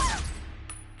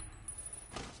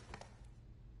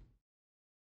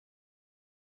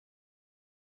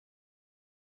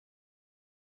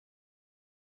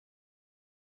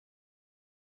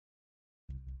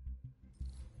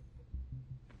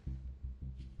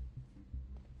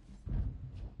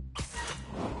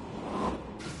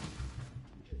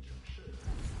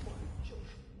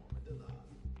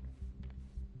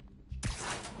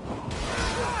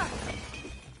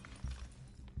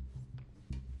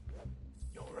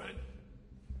有人。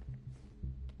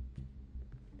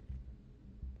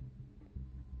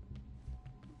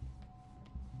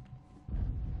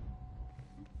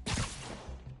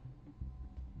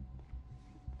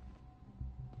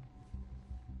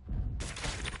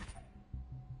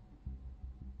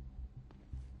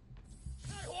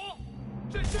开火！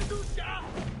这些都侠，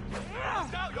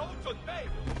加油准备！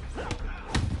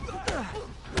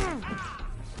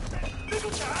这都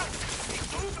侠，你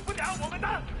阻止不了我们的！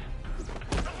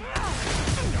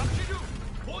杨之路，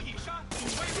火以山，土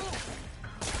为路。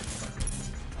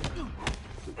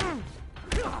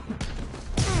别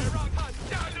让他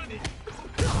吓着你。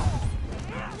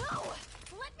No!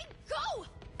 Let me go!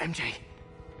 MJ.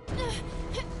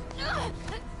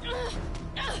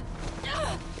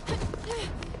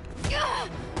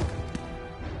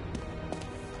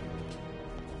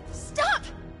 Stop!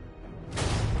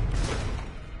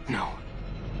 No.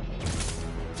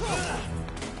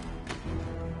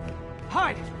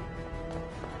 Hide!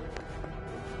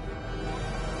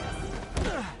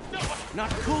 Not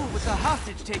cool with the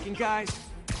hostage taking, guys.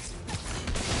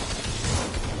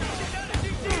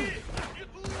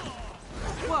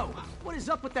 Whoa, what is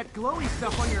up with that glowy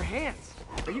stuff on your hands?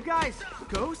 Are you guys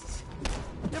ghosts?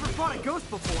 Never fought a ghost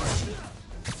before.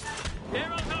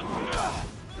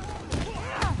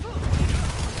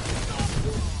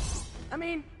 I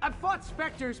mean, I've fought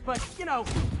specters, but, you know,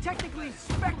 technically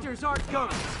specters aren't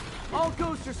ghosts. All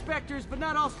ghosts are specters, but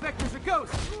not all specters are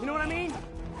ghosts. You know what I mean?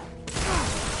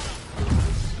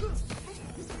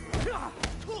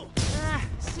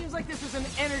 Seems like this is an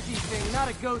energy thing, not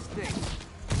a ghost thing.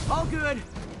 All good.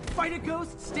 Fight a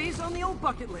ghost stays on the old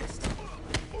bucket list.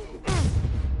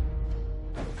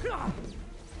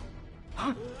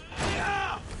 Huh?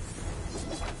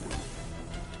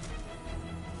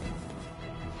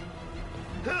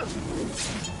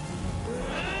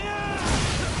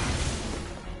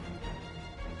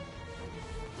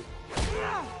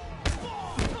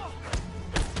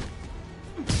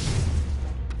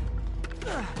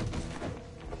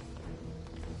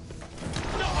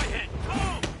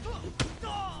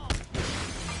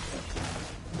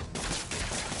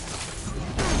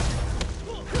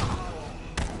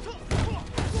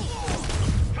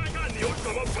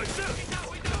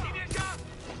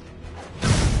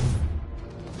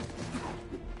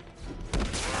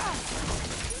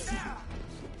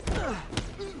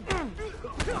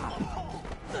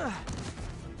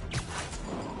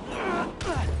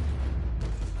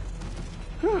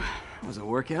 Was a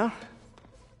workout?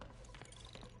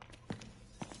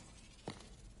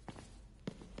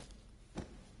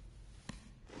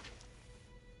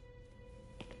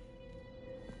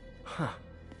 Huh.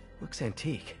 Looks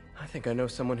antique. I think I know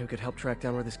someone who could help track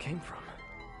down where this came from.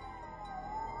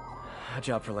 A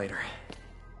job for later.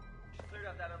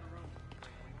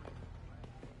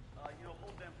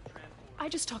 I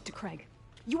just talked to Craig.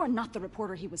 You are not the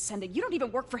reporter he was sending. You don't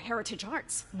even work for Heritage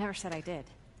Arts. Never said I did.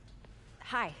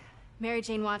 Hi, Mary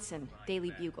Jane Watson,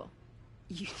 Daily Bugle.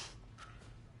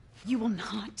 You will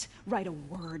not write a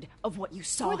word of what you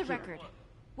saw For the here. record,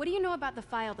 what do you know about the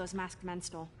file those masked men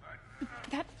stole?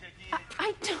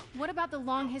 I don't... What about the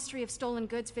long history of stolen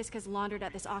goods Fisk has laundered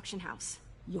at this auction house?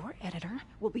 Your editor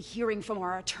will be hearing from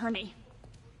our attorney.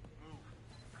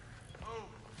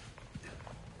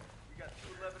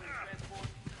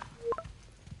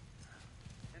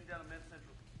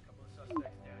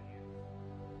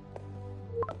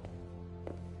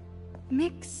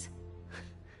 Mix.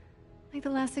 Like the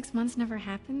last 6 months never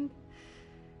happened?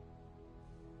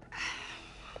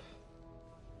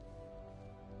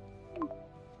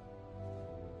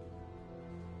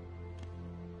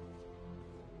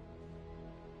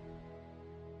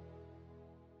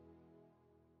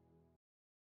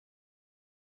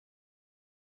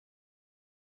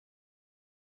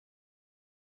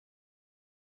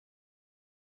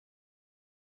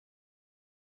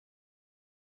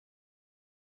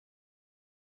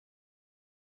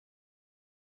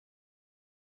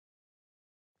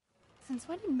 Since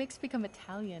when did Mix become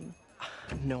Italian?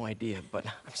 No idea, but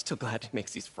I'm still glad he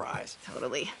makes these fries.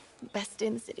 Totally. Best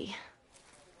in the city.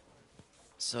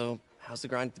 So, how's the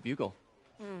grind at the Bugle?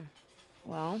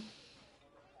 Well,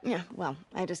 Yeah, well,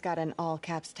 I just got an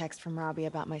all-caps text from Robbie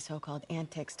about my so-called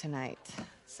antics tonight.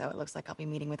 So it looks like I'll be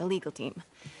meeting with a legal team.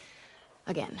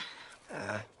 Again.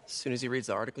 As soon as he reads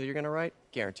the article you're gonna write,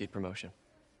 guaranteed promotion.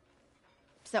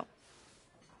 So,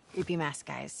 creepy mask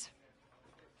guys.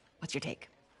 What's your take?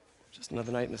 Just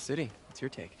another night in the city. What's your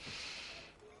take?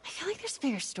 I feel like there's a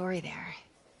bigger story there.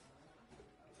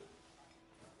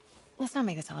 Let's not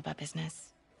make this all about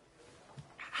business.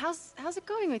 How's it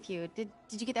going with you? Did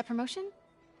you get that promotion?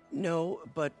 No,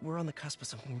 but we're on the cusp of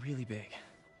something really big.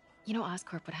 You know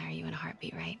Oscorp would hire you in a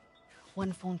heartbeat, right?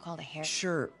 One phone call to Harry.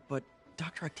 Sure, but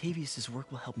Dr. Octavius's work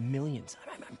will help millions.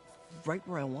 I'm right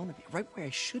where I want to be, right where I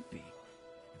should be.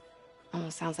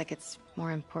 Almost sounds like it's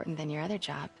more important than your other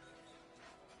job.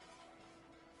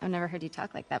 I've never heard you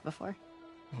talk like that before.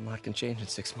 A lot can change in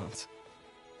 6 months.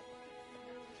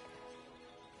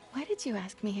 Why did you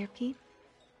ask me here, Pete?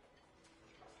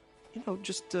 You know,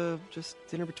 just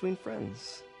dinner between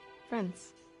friends.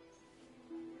 Friends.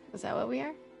 Is that what we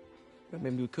are? Well,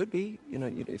 maybe we could be, you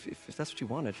know, if that's what you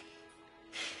wanted.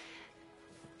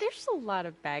 There's a lot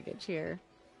of baggage here.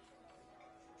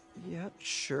 Yeah,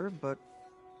 sure, but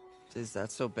is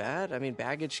that so bad? I mean,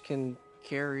 baggage can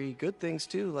carry good things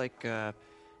too, like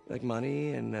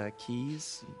money and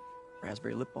keys, and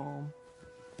raspberry lip balm.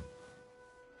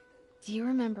 Do you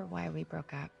remember why we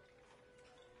broke up?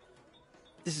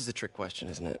 This is a trick question,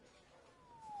 isn't it?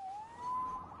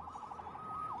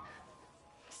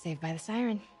 Saved by the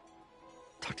siren.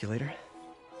 Talk to you later.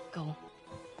 Go.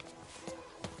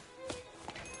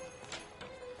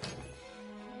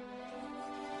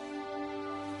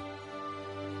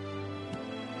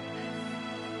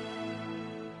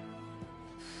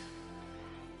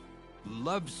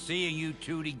 Love seeing you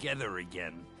two together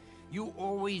again. You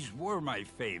always were my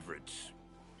favorites.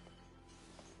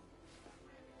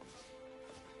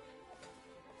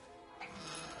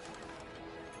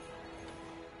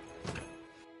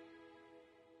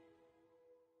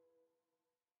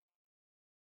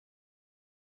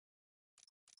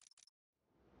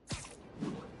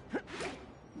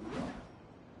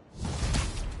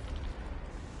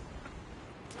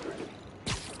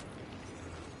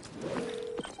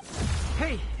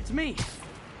 Hey, it's me.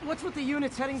 What's with the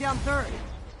units heading down 3rd?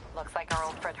 Looks like our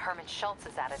old friend Herman Schultz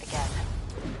is at it again.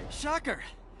 Shocker.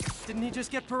 Didn't he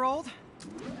just get paroled?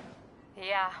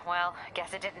 Yeah, well,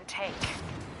 guess it didn't take.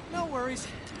 No worries.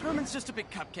 Herman's just a big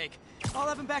cupcake. I'll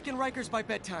have him back in Rikers by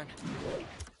bedtime.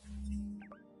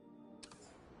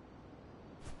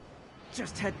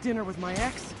 Just had dinner with my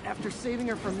ex after saving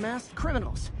her from masked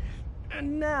criminals.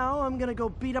 And now I'm gonna go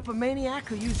beat up a maniac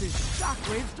who uses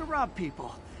shockwaves to rob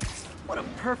people. What a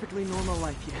perfectly normal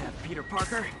life you have, Peter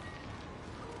Parker.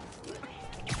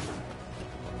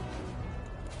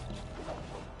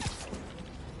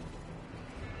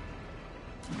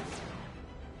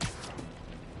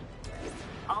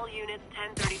 All units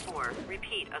 1034.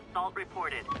 Repeat, assault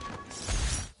reported.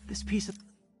 This piece of...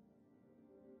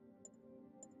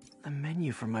 the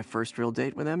menu from my first real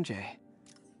date with MJ.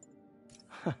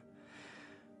 Huh.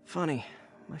 Funny,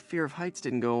 my fear of heights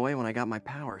didn't go away when I got my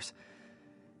powers.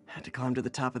 Had to climb to the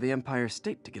top of the Empire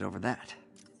State to get over that.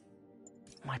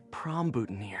 My prom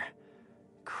boutonniere.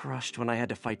 Crushed when I had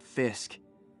to fight Fisk.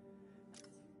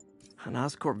 An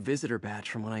Oscorp visitor badge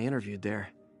from when I interviewed there.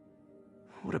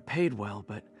 Would have paid well,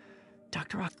 but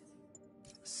Dr.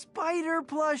 Spider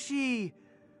plushie!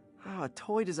 Oh, a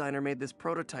toy designer made this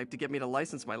prototype to get me to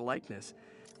license my likeness.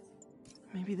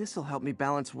 Maybe this'll help me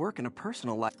balance work and a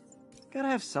personal life. Gotta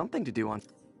have something to do on...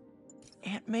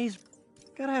 Aunt May's...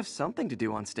 Gotta have something to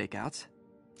do on stakeouts.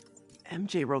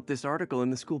 MJ wrote this article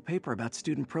in the school paper about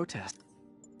student protest.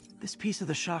 This piece of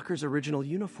the Shocker's original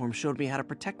uniform showed me how to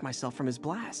protect myself from his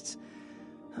blasts.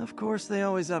 Of course, they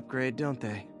always upgrade, don't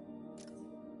they?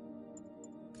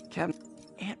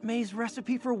 Aunt May's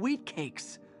recipe for wheat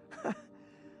cakes.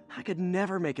 I could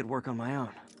never make it work on my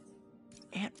own.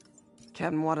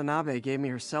 Captain Watanabe gave me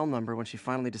her cell number when she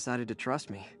finally decided to trust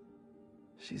me.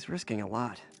 She's risking a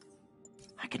lot.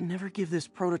 I could never give this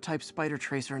prototype spider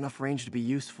tracer enough range to be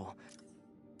useful.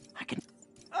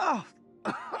 Oh!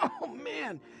 Oh,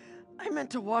 man! I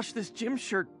meant to wash this gym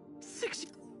shirt 6...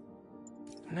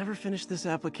 Never finished this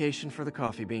application for the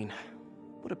coffee bean.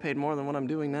 Would have paid more than what I'm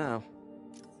doing now.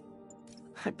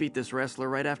 I beat this wrestler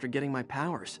right after getting my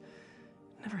powers.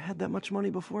 Never had that much money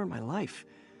before in my life.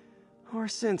 Or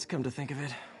since, come to think of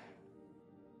it.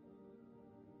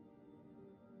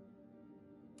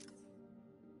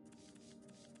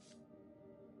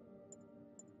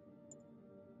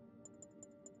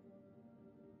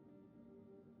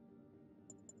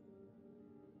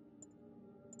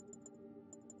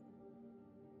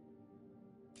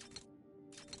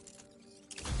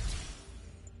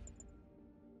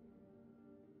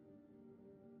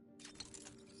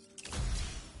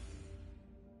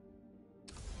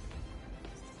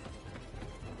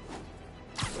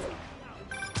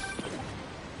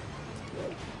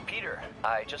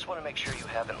 I just want to make sure you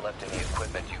haven't left any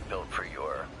equipment you built for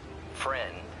your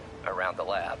friend around the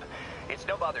lab. It's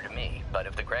no bother to me, but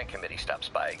if the grant committee stops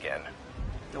by again...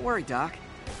 Don't worry, Doc.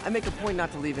 I make a point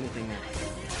not to leave anything there.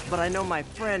 But I know my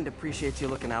friend appreciates you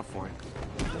looking out for him.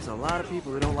 There's a lot of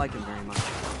people who don't like him very much.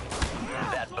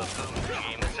 That buffoon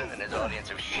Jameson and his audience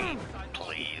of sheep,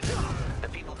 please. The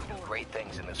people who do great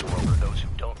things in this world are those who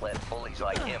don't let bullies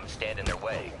like him stand in their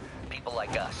way. People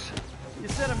like us. You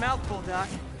said a mouthful, Doc.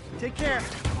 Take care.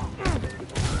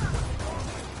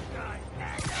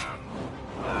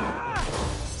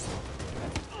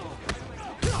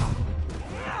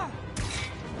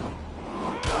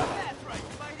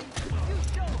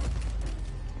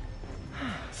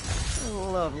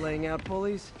 I love laying out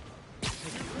bullies.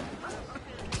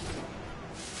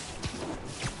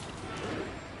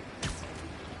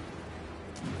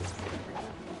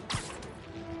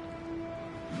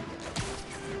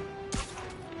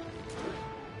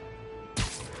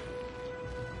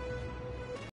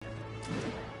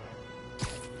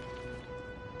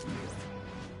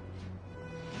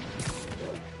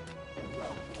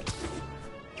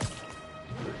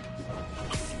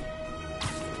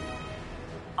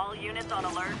 All units on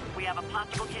alert. We have a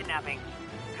possible kidnapping.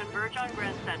 Converge on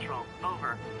Grand Central.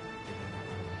 Over.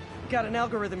 Got an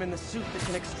algorithm in the suit that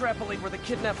can extrapolate where the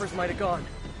kidnappers might have gone.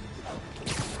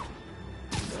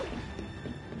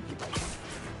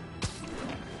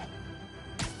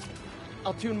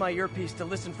 I'll tune my earpiece to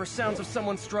listen for sounds of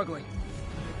someone struggling.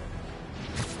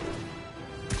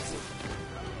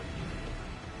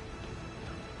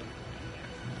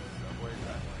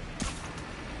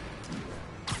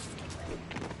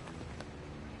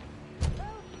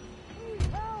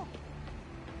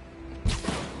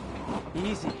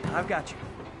 Easy, I've got you.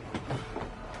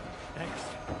 Thanks.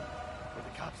 Were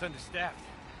the cops understaffed?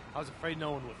 I was afraid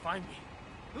no one would find me.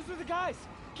 Those are the guys!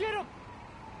 Get them!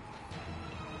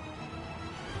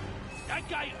 That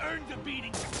guy earned a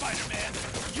beating, Spider-Man!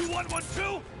 You want one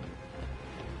too?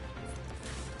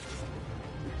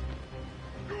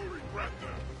 You'll regret this!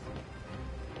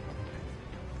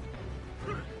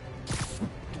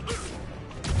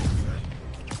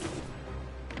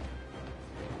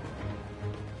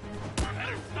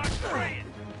 Better start praying!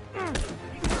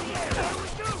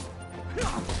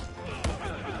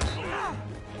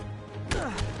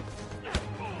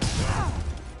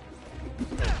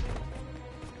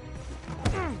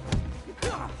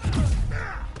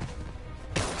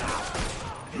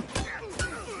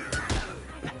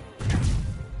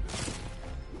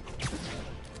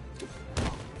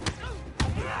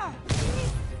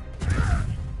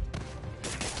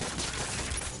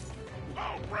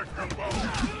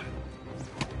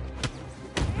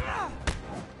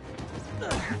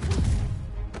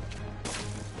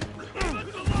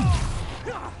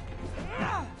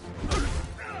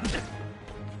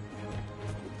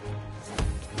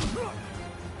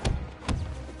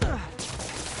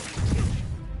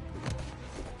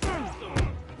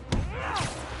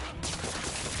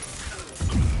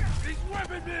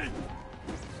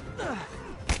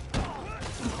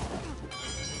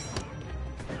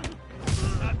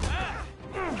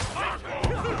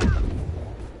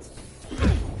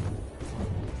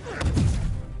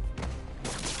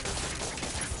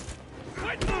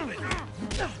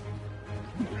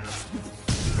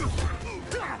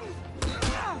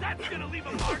 That's gonna leave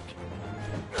a mark!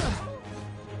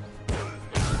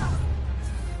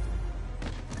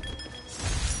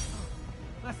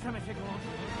 Last time I took a long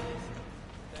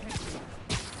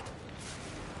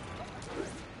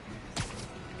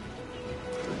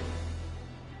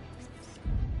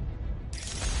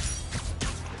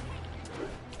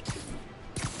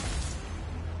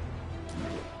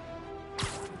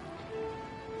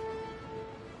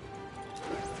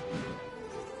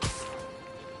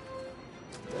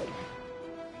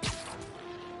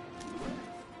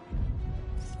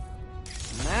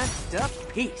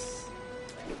Peace.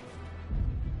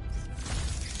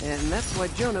 And that's why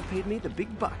Jonah paid me the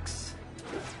big bucks.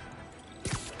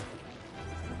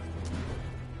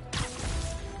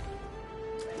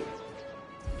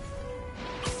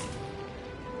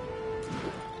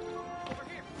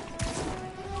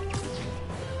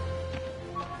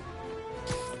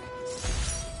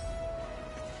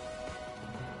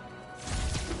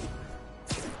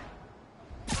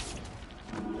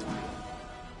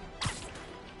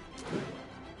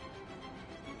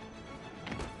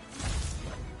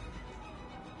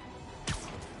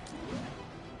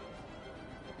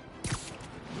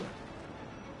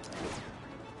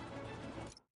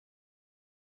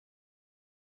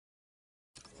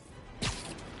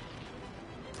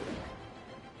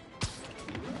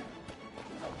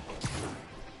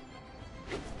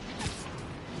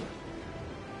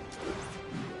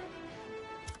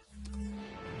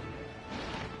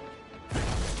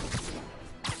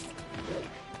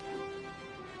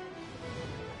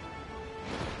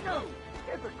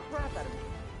 scared the crap out of me.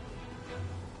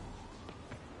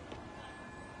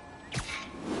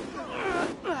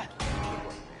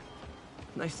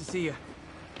 Nice to see you.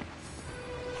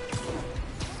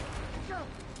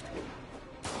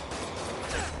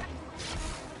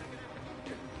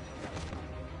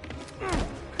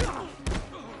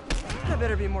 I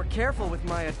better be more careful with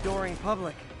my adoring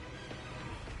public.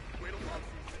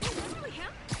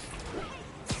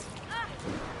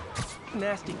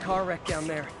 Nasty car wreck down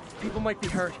there. People might be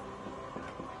hurt.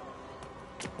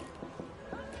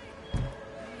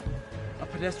 A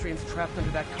pedestrian's trapped under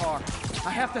that car.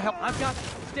 I have to help. I've got to.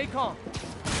 Stay calm.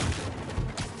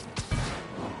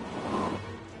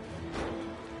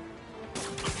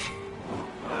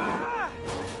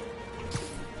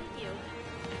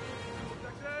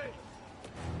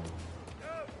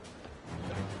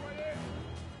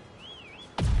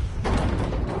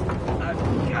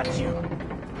 I've got you.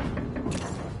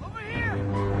 Over here!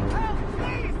 Help,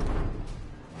 please!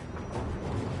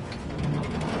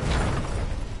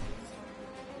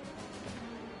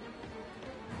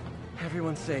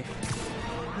 Everyone's safe.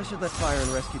 I should let fire and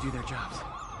rescue do their jobs.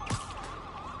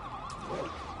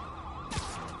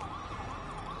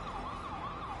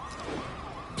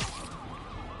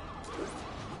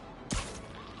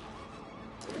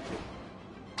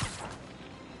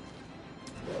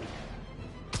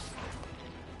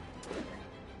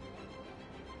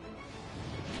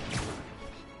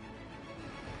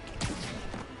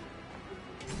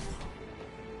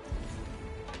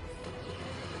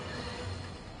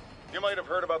 You might have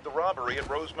heard about the robbery at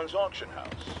Roseman's auction house.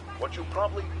 What you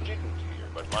probably didn't hear,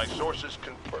 but my sources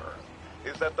confirm,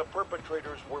 is that the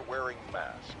perpetrators were wearing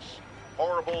masks.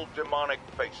 Horrible, demonic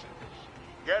faces.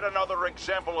 Yet another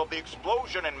example of the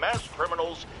explosion in mass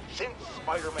criminals since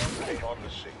Spider-Man came on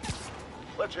the scene.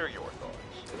 Let's hear your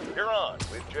thoughts. You're on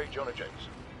with J. Jonah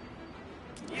Jameson.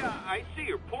 Yeah, I see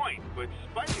your point, but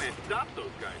Spider-Man stopped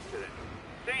those guys today.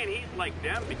 Saying he's like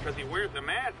them because he wears a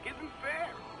mask isn't fair.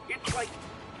 It's like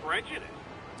prejudice.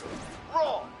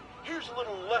 Wrong. Here's a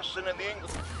little lesson in the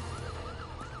English.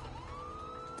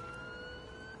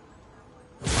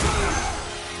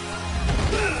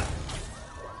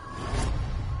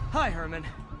 Hi, Herman.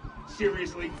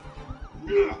 Seriously?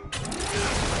 Give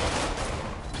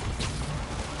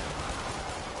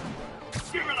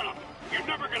it up! You're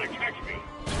never gonna catch me!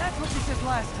 That's what you said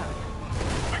last time.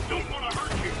 I don't want to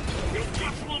hurt you! You'll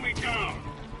just slow me down!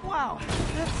 Wow,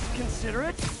 that's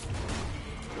considerate.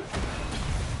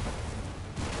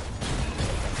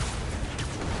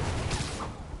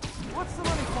 What's the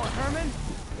money for, Herman?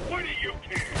 Why do you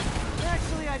care?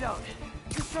 Actually, I don't.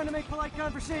 Just trying to make polite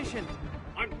conversation.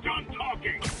 I'm done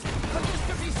talking! But this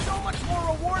could be so much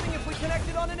more rewarding if we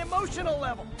connected on an emotional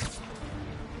level.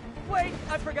 Wait,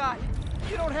 I forgot.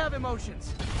 You don't have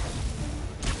emotions.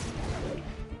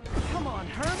 Come on,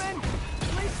 Herman.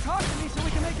 At least talk to me so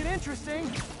we can make it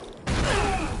interesting.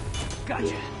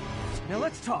 Gotcha. Now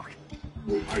let's talk.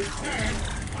 I said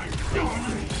I'm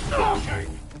done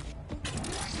talking!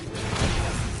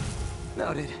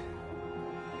 Noted.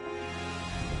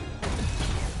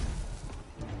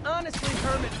 Honestly,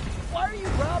 Herman, why are you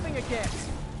robbing again?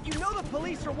 You know the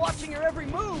police are watching your every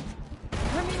move.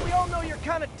 I mean, we all know you're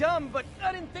kind of dumb, but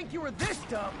I didn't think you were this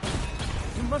dumb.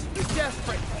 You must be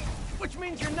desperate, which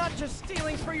means you're not just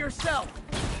stealing for yourself.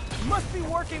 You must be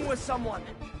working with someone,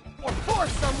 or for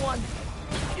someone.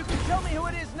 You can tell me who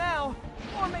it is now,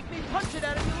 or make me punch it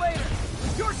out of you later.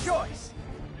 It's your choice.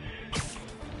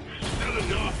 Not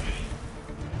enough!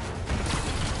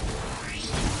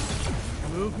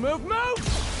 Move, move,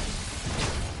 move!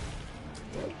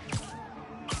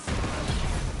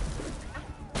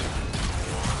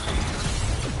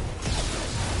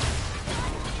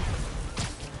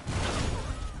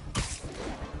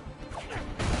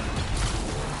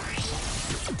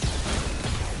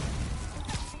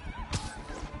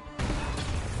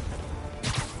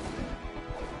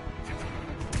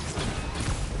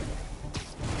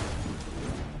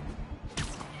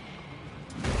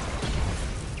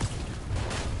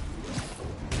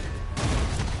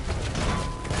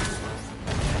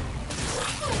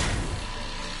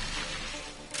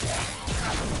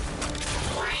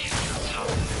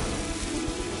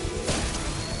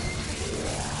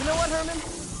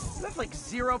 Like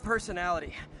zero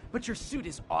personality, but your suit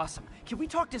is awesome. Can we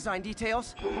talk design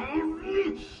details?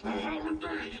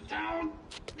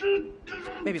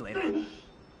 Maybe later.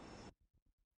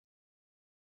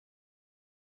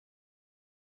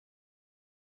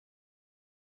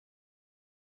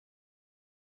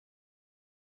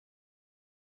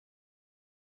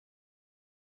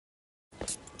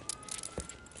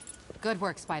 Good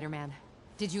work, Spider-Man.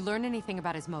 Did you learn anything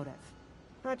about his motive?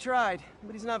 I tried,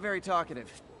 but he's not very talkative.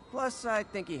 Plus, I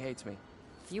think he hates me.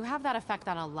 You have that effect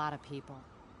on a lot of people.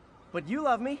 But you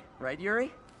love me, right,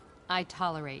 Yuri? I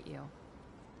tolerate you.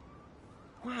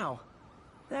 Wow.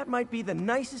 That might be the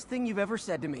nicest thing you've ever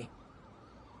said to me.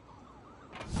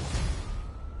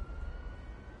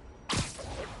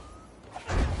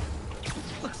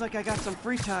 Looks like I got some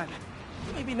free time.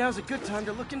 Maybe now's a good time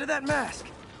to look into that mask.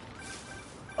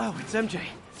 Oh, it's MJ.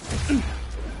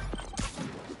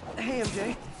 Hey,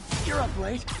 MJ. You're up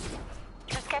late.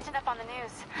 Just catching up on the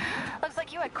news. Looks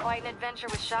like you had quite an adventure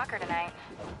with Shocker tonight.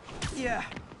 Yeah,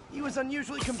 he was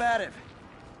unusually combative.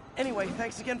 Anyway,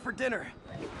 thanks again for dinner.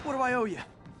 What do I owe you?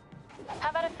 How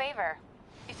about a favor?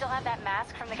 You still have that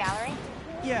mask from the gallery?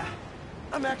 Yeah,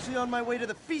 I'm actually on my way to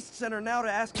the Feast Center now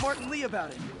to ask Martin Lee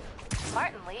about it.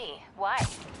 Martin Lee? Why?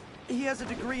 He has a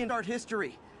degree in art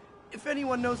history. If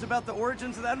anyone knows about the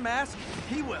origins of that mask,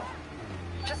 he will.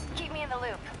 Just keep me in the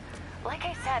loop. Like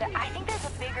I said, I think there's a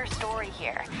bigger story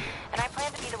here, and I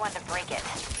plan to be the one to break it.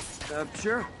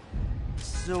 Sure.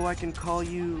 So I can call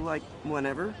you, like,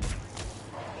 whenever?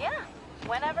 Yeah,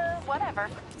 whenever, whatever.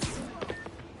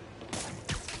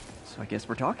 So I guess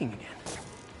we're talking again.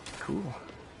 Cool.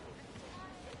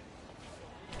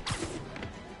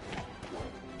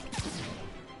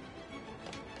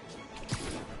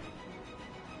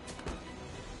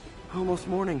 Almost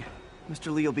morning.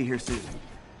 Mr. Lee will be here soon.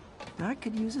 I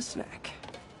could use a snack.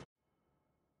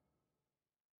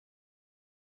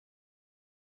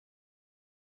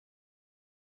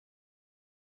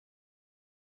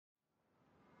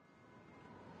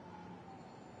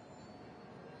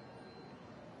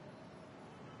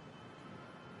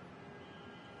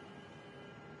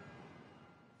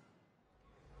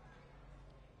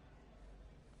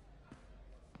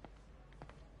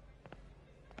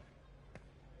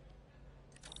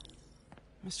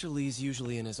 Mr. Lee's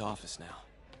usually in his office now.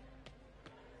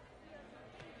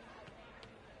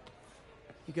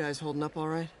 You guys holding up all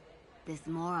right? This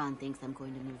moron thinks I'm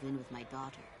going to move in with my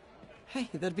daughter. Hey,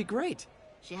 that'd be great.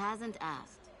 She hasn't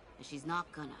asked, but she's not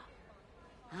gonna.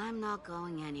 I'm not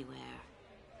going anywhere.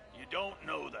 You don't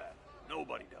know that.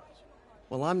 Nobody does.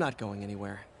 Well, I'm not going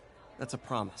anywhere. That's a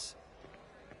promise.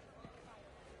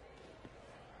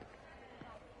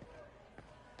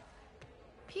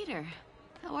 Peter,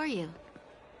 how are you?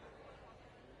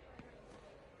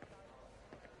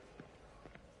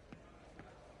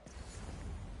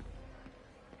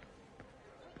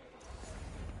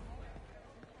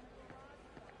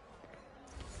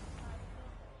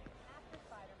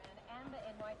 And the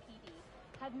NYPD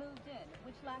had moved in,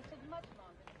 which lasted much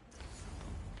longer.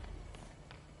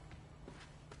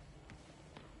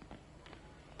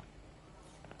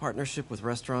 Partnership with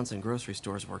restaurants and grocery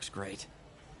stores works great.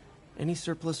 Any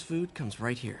surplus food comes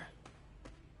right here.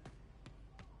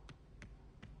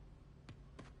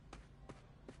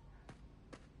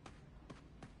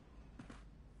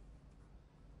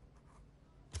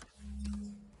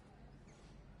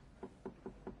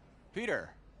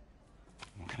 Peter,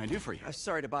 what can I do for you? I'm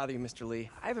sorry to bother you, Mr. Lee.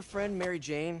 I have a friend, Mary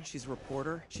Jane. She's a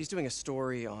reporter. She's doing a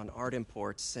story on art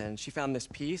imports, and she found this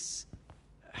piece.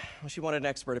 Well, she wanted an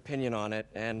expert opinion on it,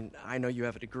 and I know you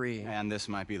have a degree. And this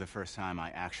might be the first time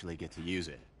I actually get to use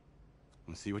it.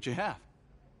 Let's see what you have.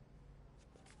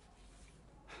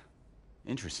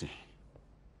 Interesting.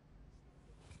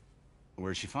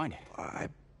 Where'd she find it? I'm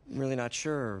really not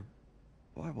sure.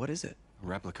 Why, what is it? A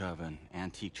replica of an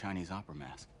antique Chinese opera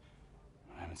mask.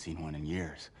 I haven't seen one in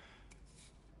years.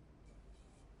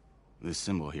 This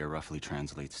symbol here roughly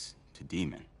translates to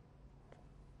demon.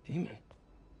 Demon?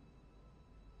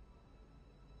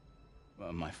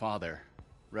 My father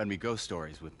read me ghost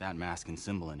stories with that mask and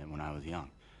symbol in it when I was young.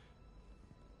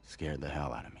 Scared the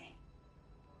hell out of me.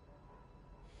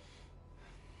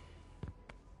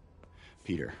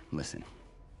 Peter, listen.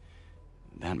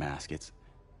 That mask, it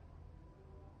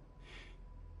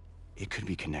could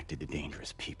be connected to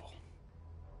dangerous people.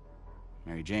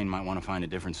 Mary Jane might want to find a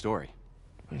different story.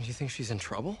 Do you think she's in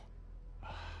trouble?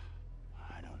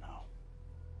 I don't know.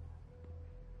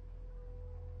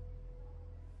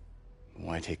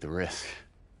 Why take the risk?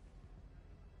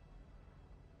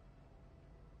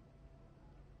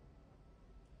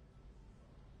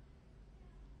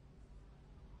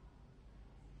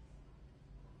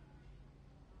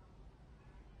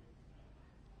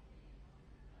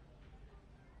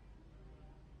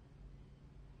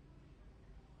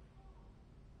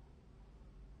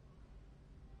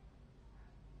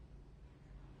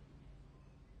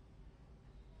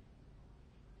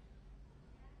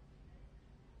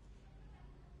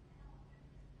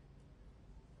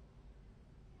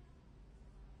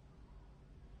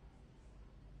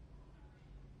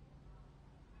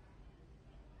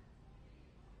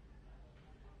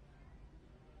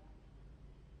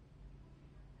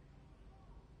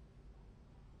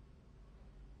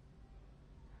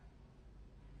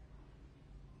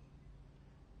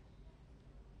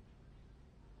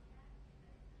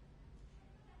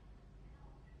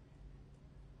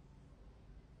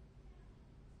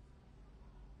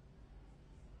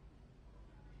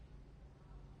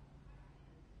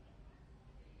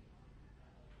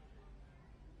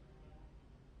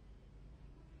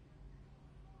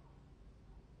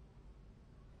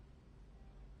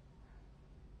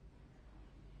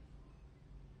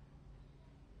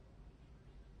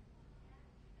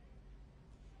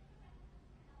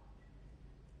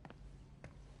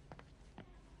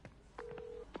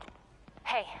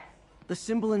 Hey. The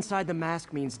symbol inside the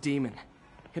mask means demon.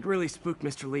 It really spooked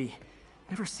Mr. Lee.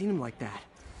 Never seen him like that.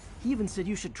 He even said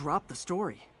you should drop the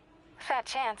story. Fat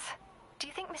chance. Do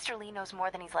you think Mr. Lee knows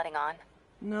more than he's letting on?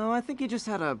 No, I think he just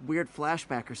had a weird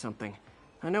flashback or something.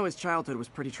 I know his childhood was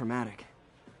pretty traumatic.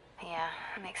 Yeah,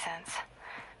 makes sense.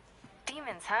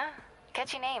 Demons, huh?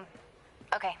 Catchy name.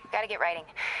 Okay, gotta get writing.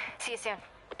 See you soon.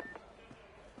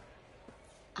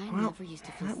 I Well, never used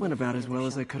to feel that went safe about in as well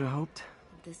as I Shop. could have hoped.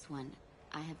 This one,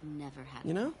 I have never had.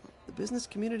 You know, the business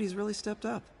community's really stepped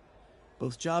up.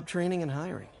 Both job training and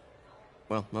hiring.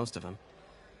 Well, most of them.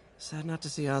 Sad not to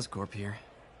see Oscorp here.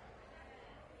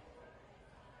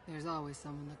 There's always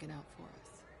someone looking out for us.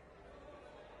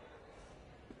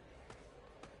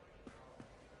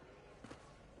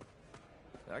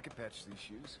 I could patch these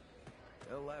shoes.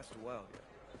 They'll last a while yet.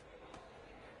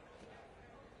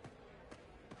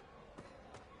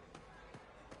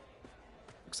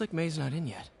 Looks like May's not in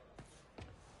yet.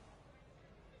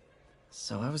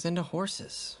 So I was into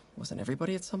horses. Wasn't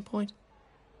everybody at some point?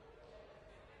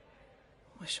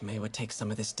 Wish May would take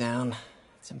some of this down.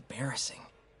 It's embarrassing.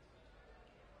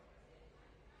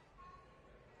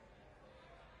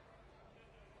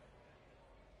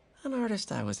 An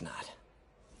artist I was not.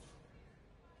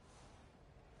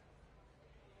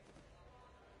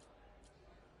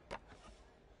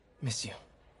 Miss you.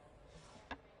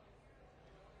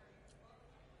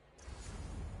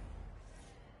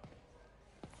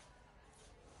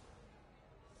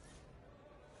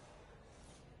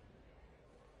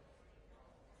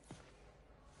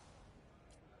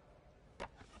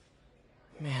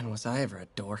 Man, was I ever a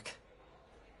dork.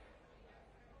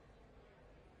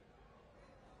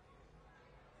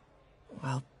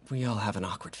 Well, we all have an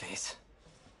awkward phase.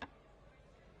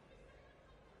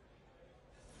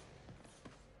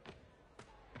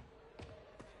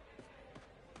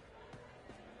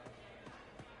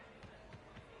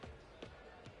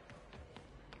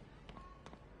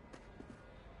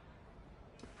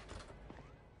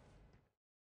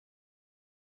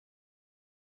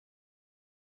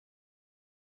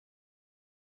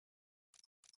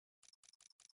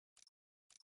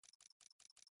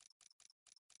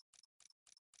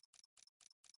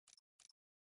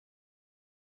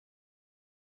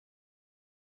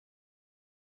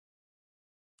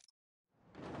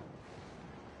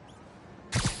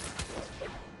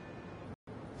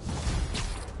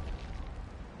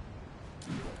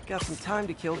 Got some time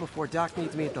to kill before Doc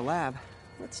needs me at the lab.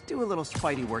 Let's do a little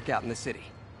Spidey workout in the city.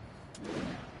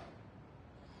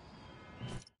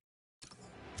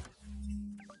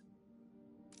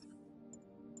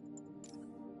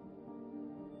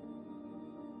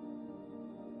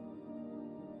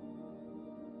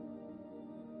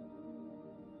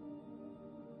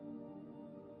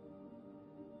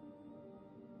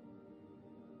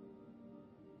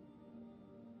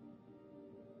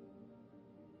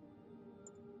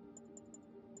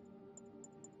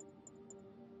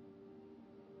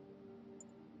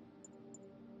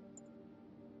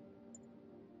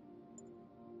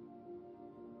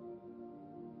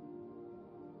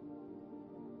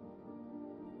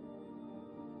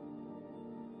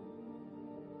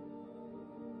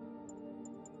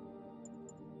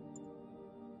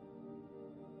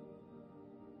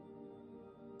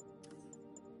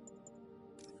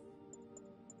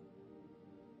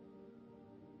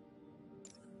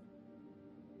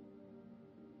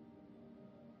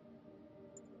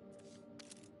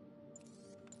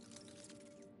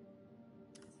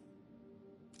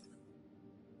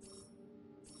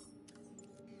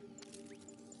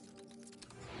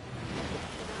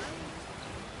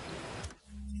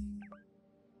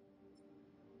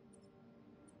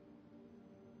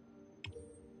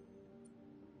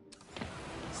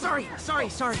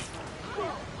 Sorry.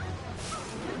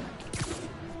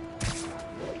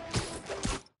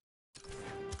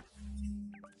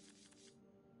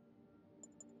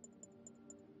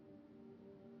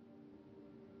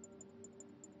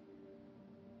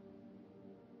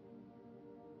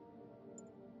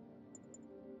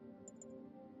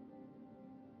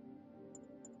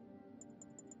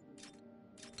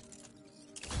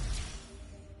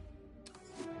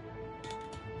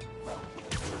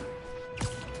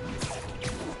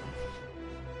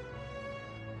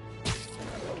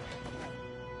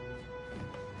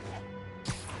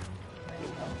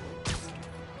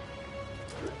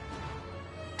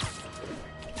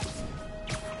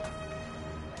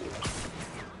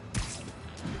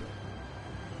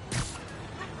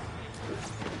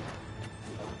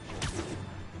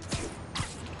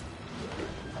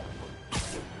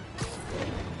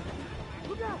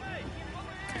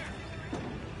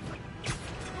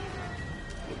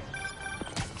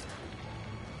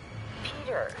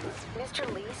 Peter,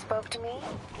 Mr. Lee spoke to me.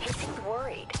 He seemed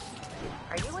worried.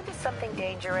 Are you into something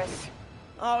dangerous?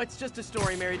 Oh, it's just a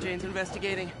story Mary Jane's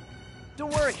investigating.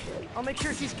 Don't worry, I'll make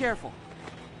sure she's careful.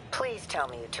 Please tell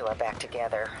me you two are back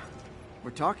together.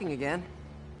 We're talking again.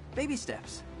 Baby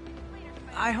steps.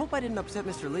 I hope I didn't upset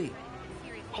Mr. Lee.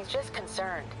 He's just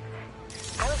concerned.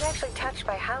 I was actually touched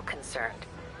by how concerned.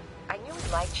 I knew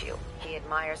he liked you. He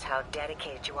admires how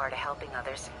dedicated you are to helping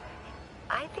others.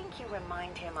 I think you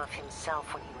remind him of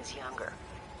himself when he was younger.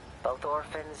 Both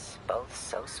orphans, both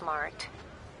so smart.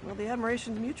 Well, the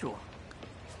admiration's mutual.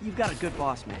 You've got a good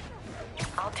boss, man.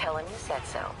 I'll tell him you said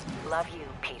so. Love you,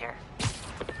 Peter.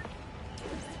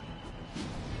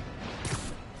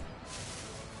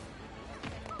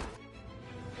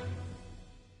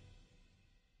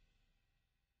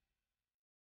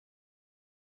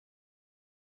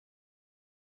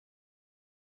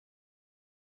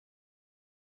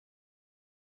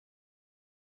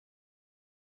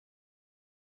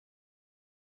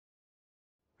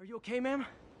 Are you okay, ma'am?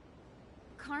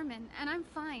 Carmen, and I'm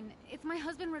fine. It's my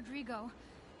husband, Rodrigo.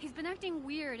 He's been acting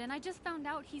weird, and I just found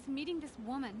out he's meeting this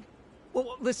woman.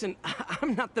 Well, listen,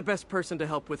 I'm not the best person to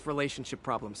help with relationship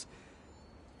problems.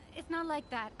 It's not like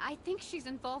that. I think she's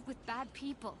involved with bad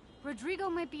people. Rodrigo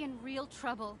might be in real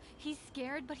trouble. He's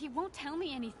scared, but he won't tell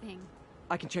me anything.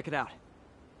 I can check it out.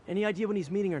 Any idea when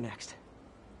he's meeting her next?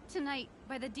 Tonight,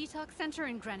 by the detox center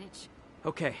in Greenwich.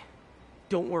 Okay.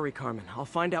 Don't worry, Carmen. I'll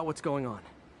find out what's going on.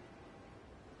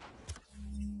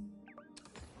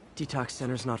 Detox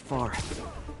center's not far.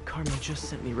 Carmen just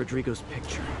sent me Rodrigo's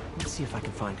picture. Let's see if I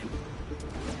can find him.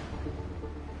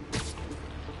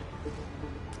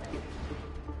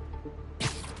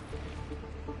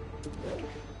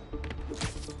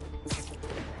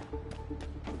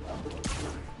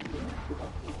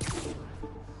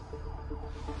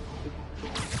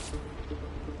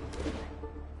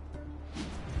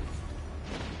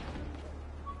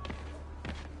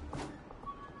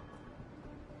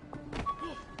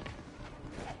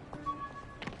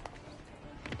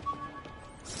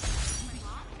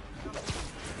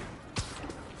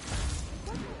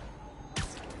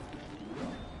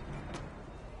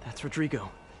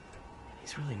 Rodrigo.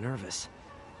 He's really nervous.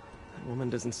 That woman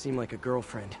doesn't seem like a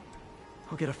girlfriend.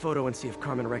 I'll get a photo and see if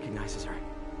Carmen recognizes her.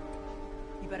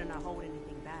 You better not hold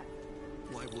anything back.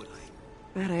 Why would I?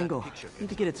 Bad angle. Need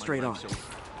to get it straight on. Give me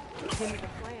the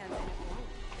plan and it won't.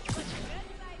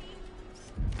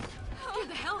 Get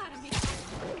the hell out of me!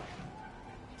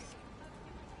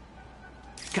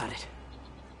 Got it.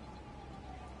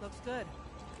 Looks good.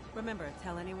 Remember,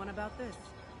 tell anyone about this,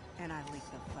 and I leak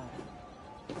the photo.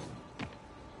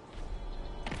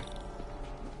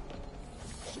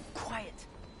 Quiet.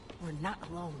 We're not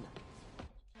alone.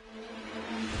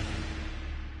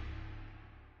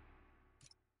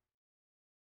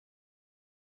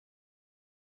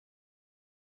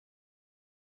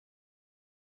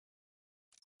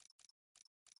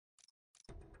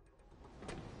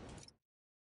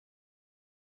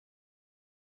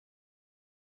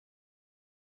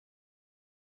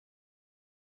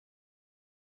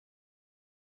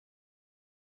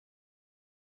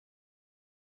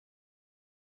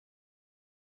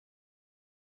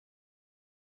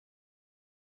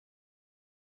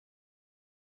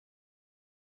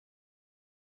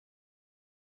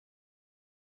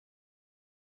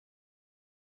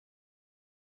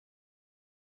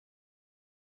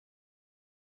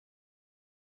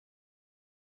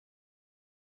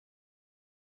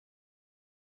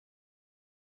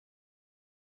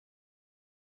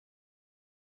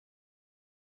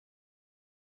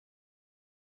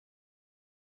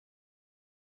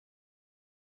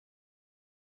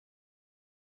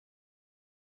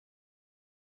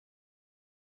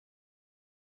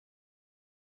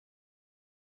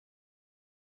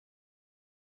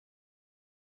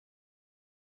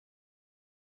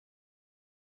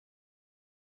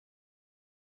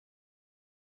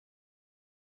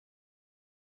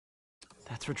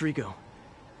 That's Rodrigo.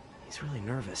 He's really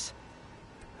nervous.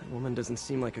 That woman doesn't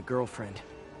seem like a girlfriend.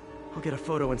 I'll get a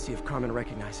photo and see if Carmen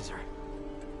recognizes her.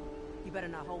 You better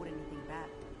not hold anything back.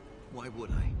 Why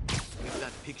would I? If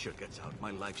that picture gets out,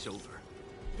 my life's over.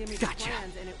 Give me Gotcha. the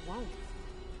plans and it won't.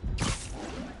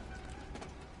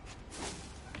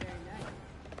 Very nice.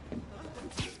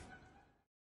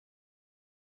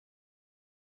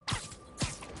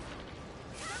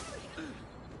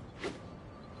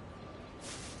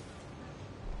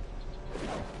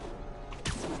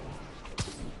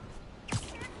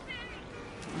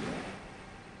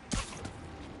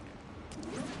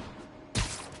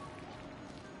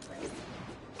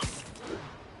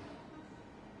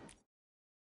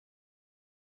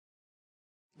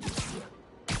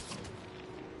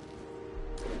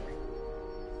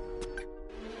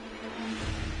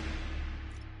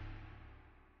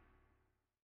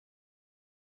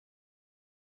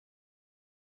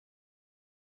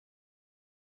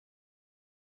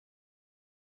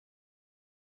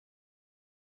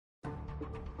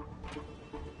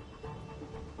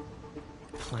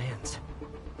 Plans.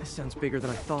 This sounds bigger than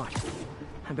I thought.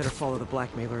 I better follow the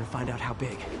blackmailer and find out how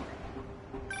big.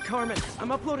 Carmen,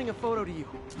 I'm uploading a photo to you.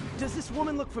 Does this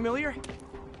woman look familiar?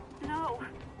 No,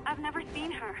 I've never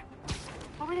seen her.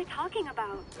 What were they talking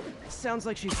about? Sounds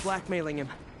like she's blackmailing him.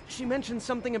 She mentioned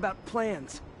something about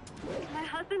plans. My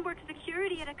husband works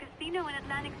security at a casino in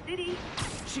Atlantic City.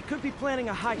 She could be planning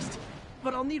a heist,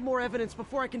 but I'll need more evidence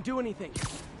before I can do anything.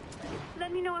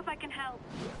 Let me know if I can help.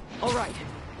 All right.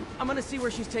 I'm gonna see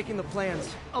where she's taking the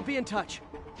plans. I'll be in touch.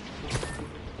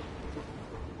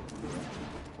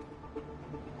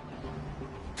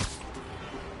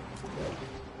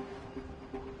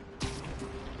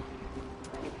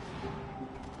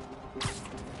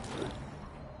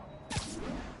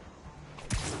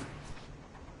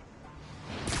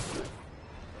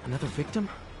 Another victim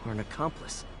or an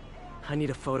accomplice? I need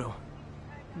a photo.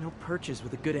 No perches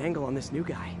with a good angle on this new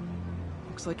guy.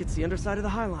 Looks like it's the underside of the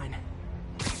High Line.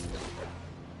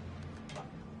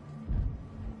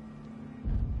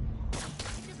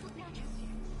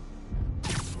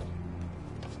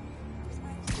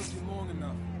 Long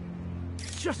enough.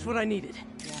 Just what I needed.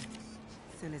 Yeah.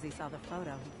 As soon as he saw the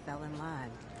photo, he fell in line.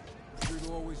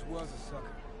 Rodrigo always was a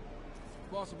sucker.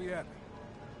 Boss will be happy.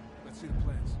 Let's see the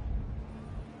plans.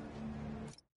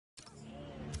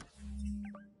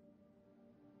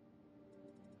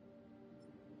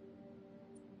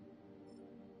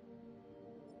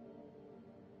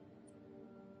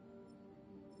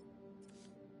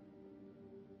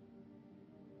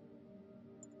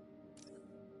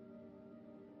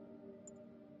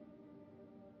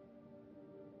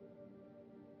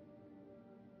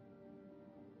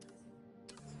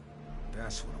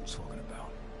 That's what I'm talking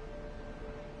about.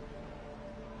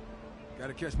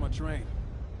 Gotta catch my train.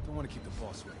 Don't want to keep the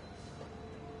boss waiting.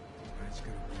 Tonight's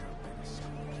gonna be our biggest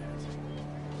school dance.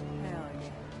 Hell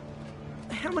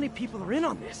yeah. How many people are in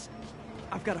on this?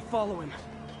 I've got to follow him.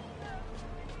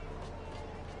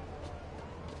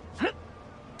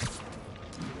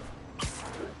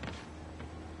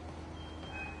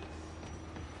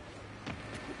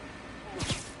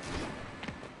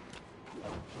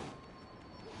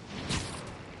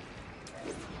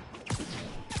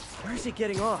 Where's he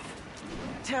getting off?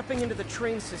 Tapping into the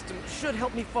train system should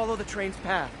help me follow the train's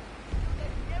path.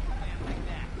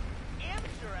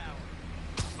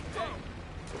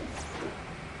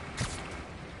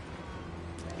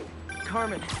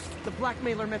 Carmen, the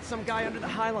blackmailer met some guy under the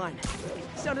High Line.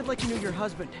 Sounded like he knew your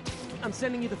husband. I'm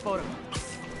sending you the photo.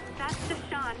 That's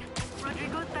Deshaun,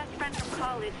 Rodrigo's best friend from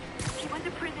college. He went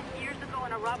to prison years ago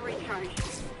on a robbery charge.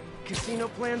 Casino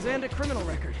plans and a criminal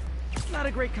record. Not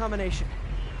a great combination.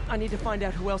 I need to find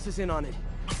out who else is in on it.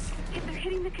 If they're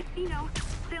hitting the casino,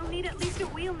 they'll need at least a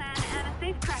wheelman and a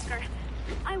safecracker.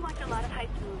 I watch a lot of heist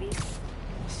movies.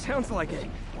 Sounds like it.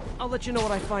 I'll let you know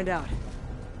what I find out.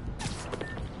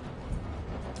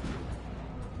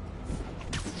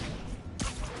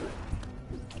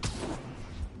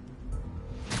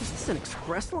 Is this an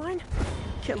express line?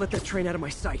 Can't let that train out of my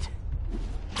sight.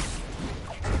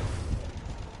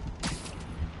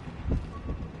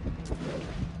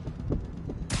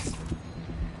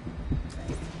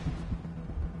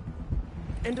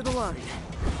 End of the line.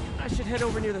 I should head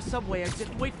over near the subway exit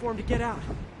and wait for him to get out.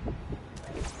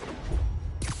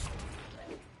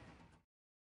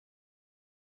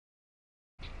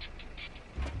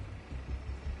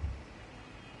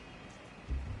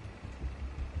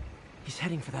 He's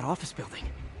heading for that office building.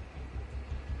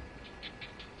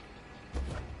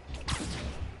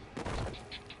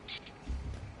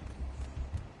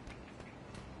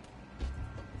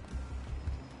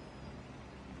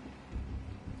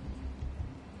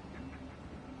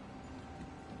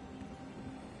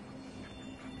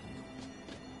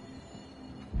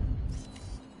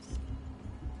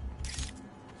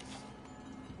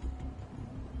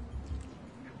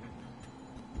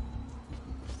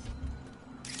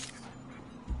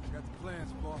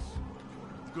 Plans, boss.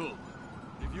 Good.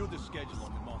 Review the schedule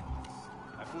on the monitor.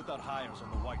 I put our hires on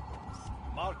the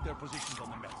whiteboard. Mark their positions on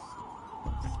the map.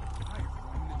 Hire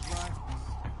him to drive.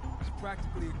 He's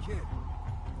practically a kid.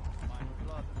 My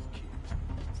brother's kid.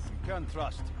 You can't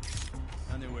trust him.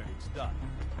 Anyway, it's done.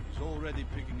 He's already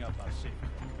picking up our safety.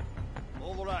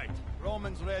 All right.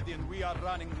 Roman's ready and we are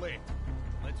running late.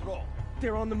 Let's roll.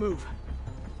 They're on the move.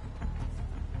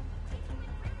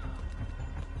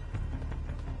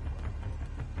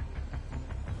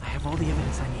 I have all the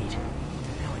evidence I need.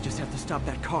 Now I just have to stop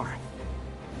that car.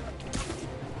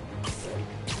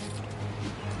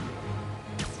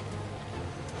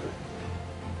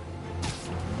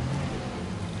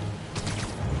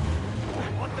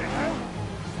 What the hell?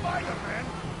 Spider-Man!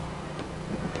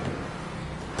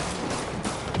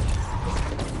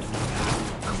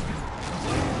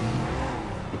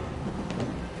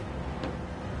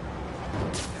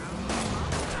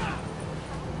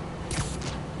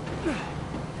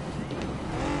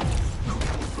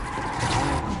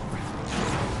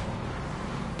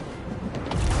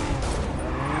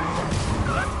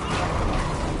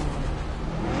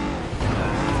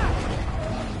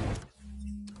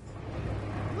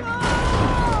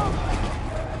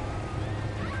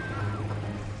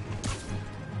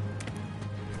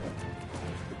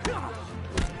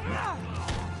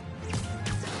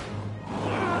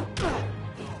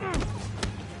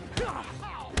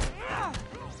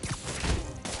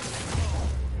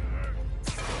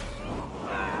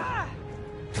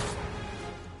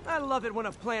 I love it when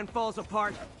a plan falls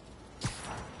apart.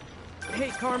 Hey,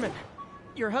 Carmen.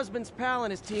 Your husband's pal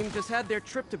and his team just had their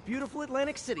trip to beautiful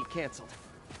Atlantic City canceled.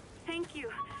 Thank you.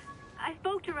 I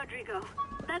spoke to Rodrigo.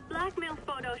 That blackmail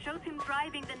photo shows him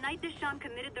driving the night Deshawn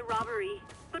committed the robbery.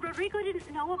 But Rodrigo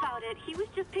didn't know about it. He was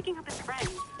just picking up his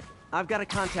friends. I've got a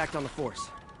contact on the force.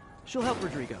 She'll help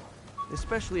Rodrigo,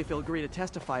 especially if he'll agree to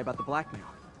testify about the blackmail.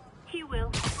 He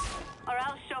will. Or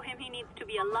I'll show him he needs to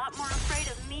be a lot more afraid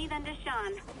of me than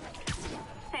Deshawn.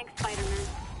 Thanks, Spiderman.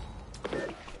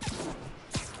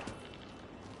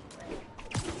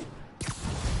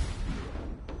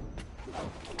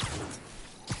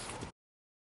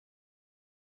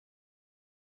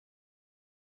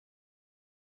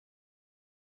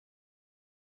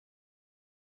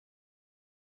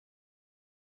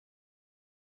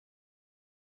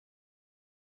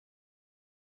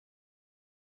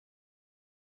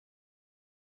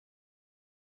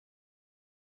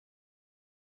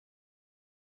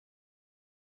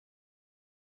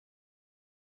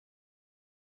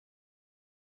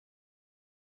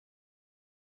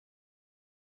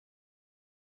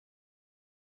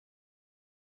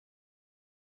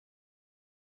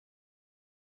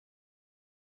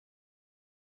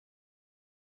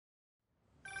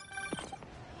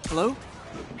 Hello?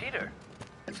 Peter,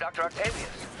 it's Dr. Octavius.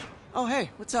 Oh, hey,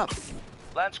 what's up?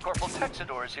 Lance Corporal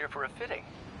Texador is here for a fitting.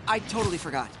 I totally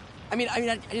forgot. I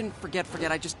didn't forget.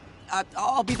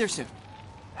 I'll be there soon.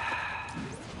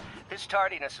 His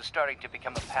tardiness is starting to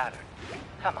become a pattern.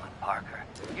 Come on, Parker.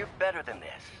 You're better than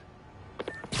this.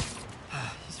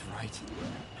 He's right.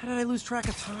 How did I lose track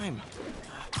of time?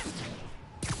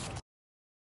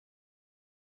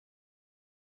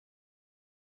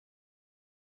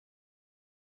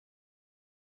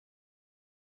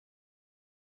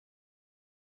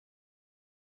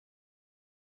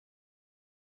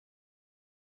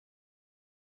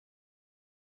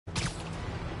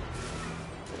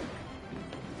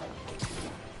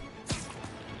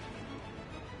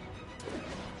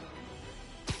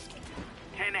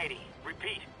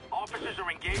 Repeat. Officers are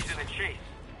engaged in a chase.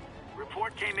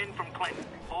 Report came in from Clinton.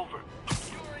 Over.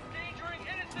 You're endangering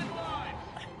innocent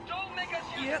lives. Don't make us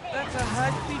use Yep, force. that's a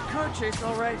high-speed car chase,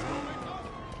 all right.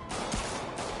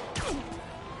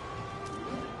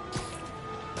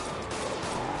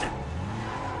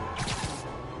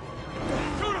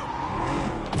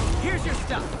 Here's your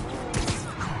stuff.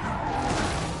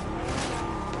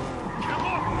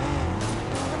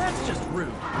 Well, that's just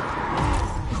rude.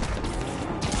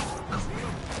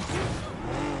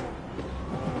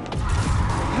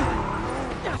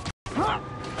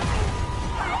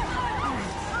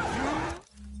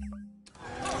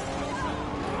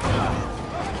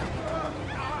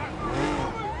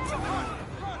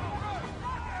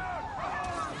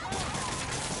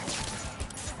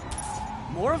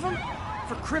 More of them?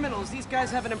 For criminals, these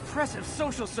guys have an impressive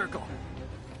social circle.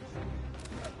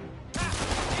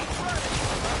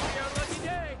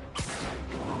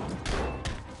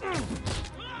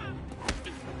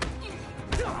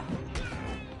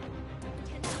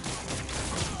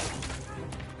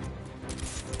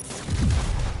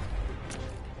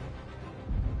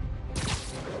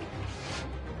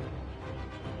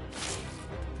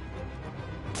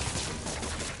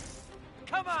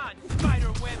 Come on, spider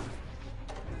whip!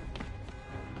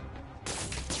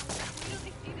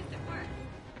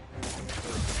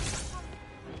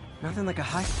 Nothing like a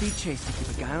high-speed chase to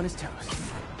keep a guy on his toes.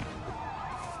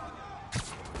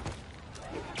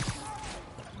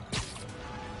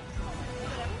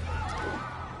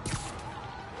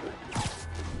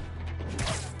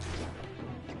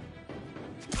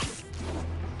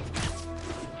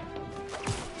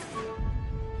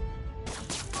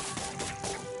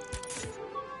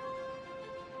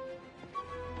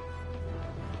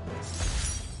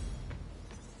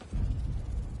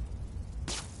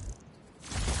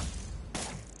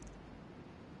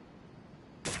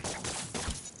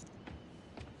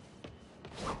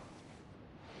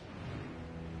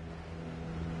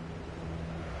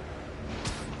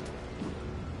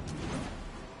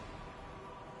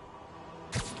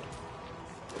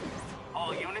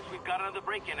 All units, we've got another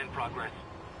break-in in progress.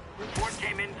 Report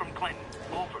came in from Clinton.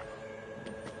 Over.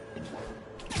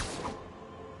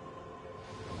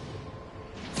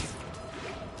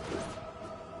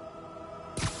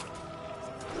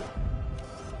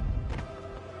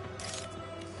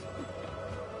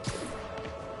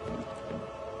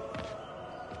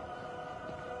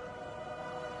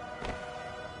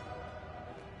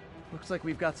 Looks like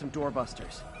we've got some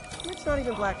doorbusters. It's not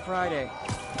even Black Friday.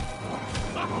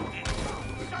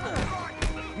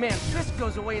 Man, Fisk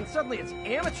goes away and suddenly it's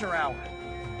amateur hour.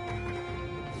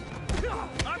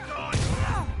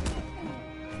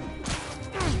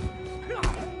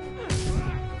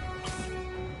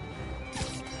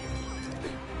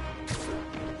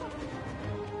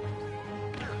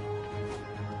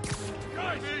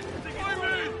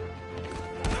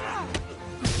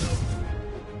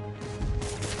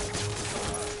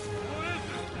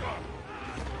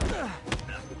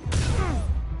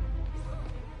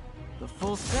 The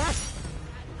full set?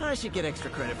 I should get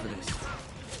extra credit for this.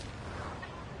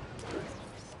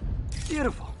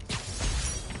 Beautiful.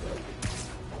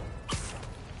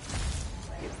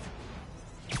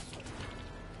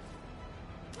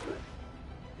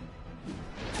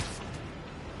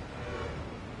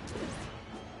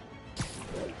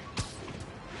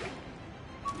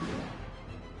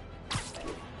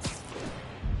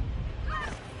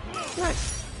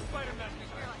 Nice.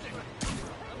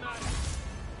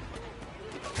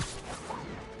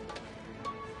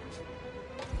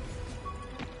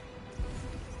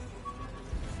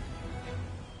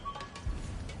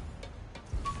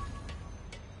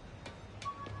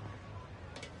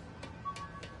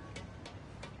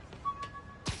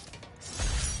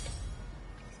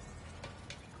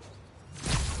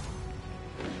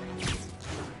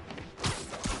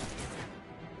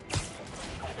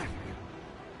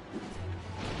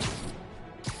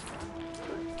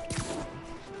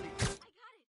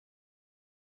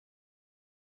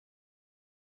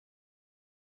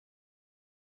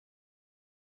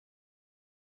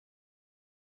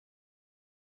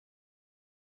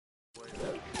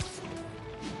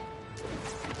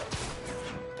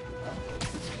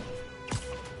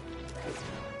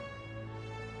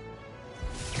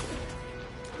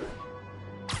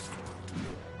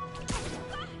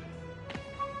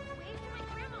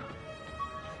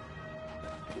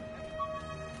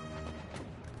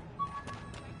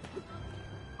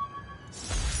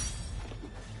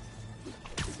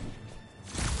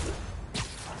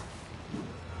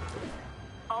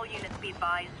 All units be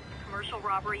advised. Commercial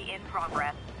robbery in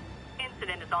progress.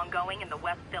 Incident is ongoing in the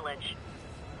West Village.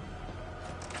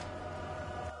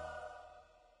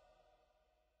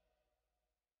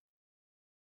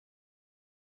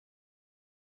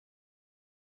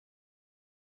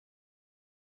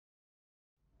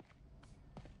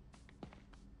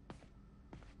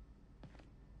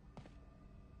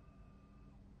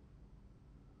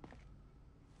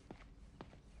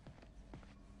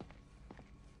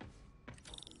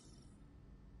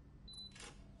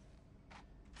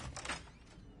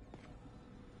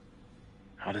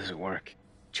 How does it work?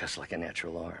 Just like a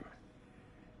natural arm.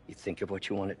 You think of what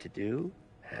you want it to do,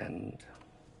 and...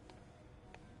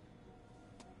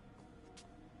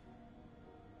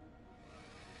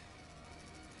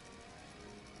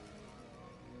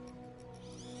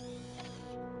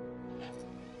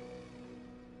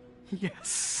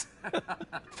 Yes.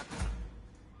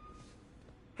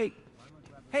 Hey,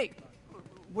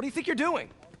 what do you think you're doing?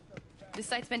 This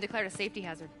site's been declared a safety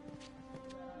hazard.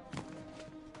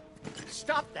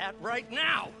 Stop that right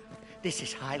now! This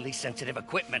is highly sensitive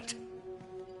equipment.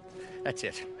 That's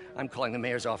it. I'm calling the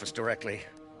mayor's office directly.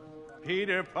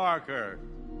 Peter Parker,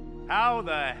 how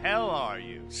the hell are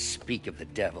you? Speak of the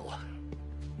devil.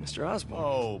 Mr. Osborn.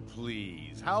 Oh,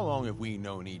 please. How long have we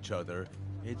known each other?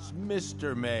 It's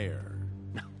Mr. Mayor.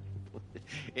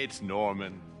 It's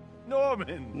Norman.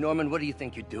 Norman, what do you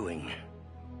think you're doing?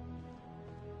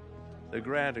 The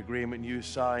grant agreement you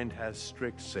signed has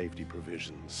strict safety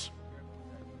provisions.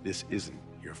 This isn't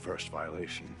your first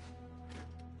violation.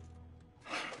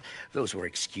 Those were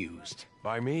excused.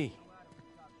 By me.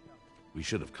 We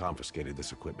should have confiscated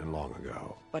this equipment long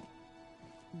ago.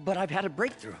 But I've had a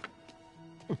breakthrough.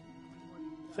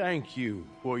 Thank you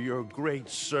for your great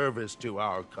service to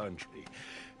our country.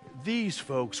 These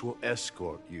folks will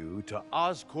escort you to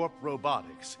Oscorp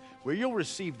Robotics, where you'll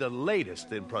receive the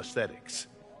latest in prosthetics.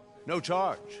 No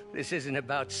charge. This isn't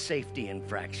about safety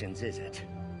infractions, is it?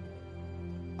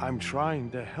 I'm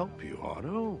trying to help you,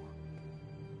 Otto.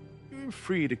 You're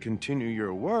free to continue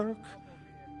your work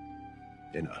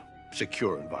in a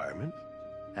secure environment.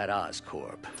 At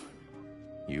Oscorp.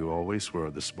 You always were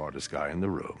the smartest guy in the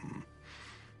room.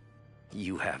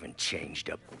 You haven't changed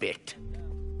a bit.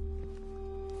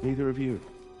 Neither of you.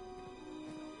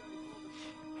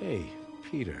 Hey,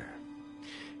 Peter.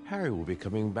 Harry will be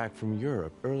coming back from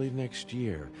Europe early next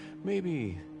year.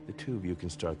 Maybe the two of you can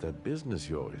start that business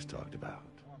you always talked about.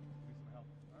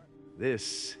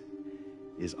 This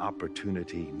is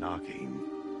opportunity knocking.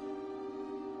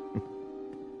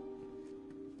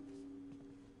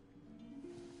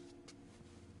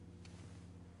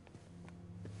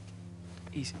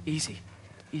 Easy.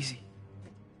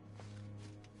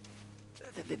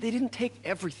 They didn't take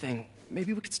everything.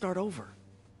 Maybe we could start over.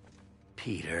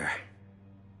 Peter,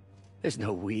 there's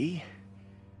no we.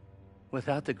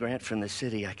 Without the grant from the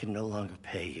city, I can no longer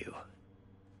pay you.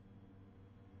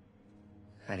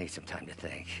 I need some time to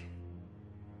think.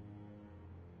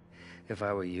 If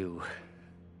I were you,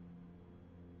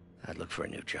 I'd look for a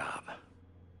new job.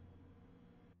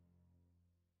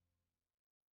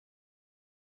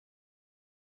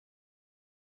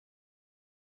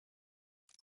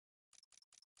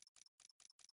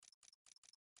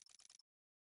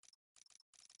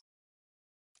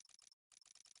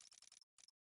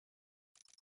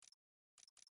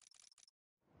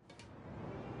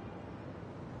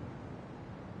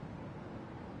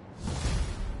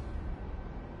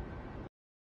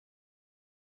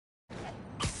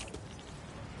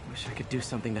 Wish I could do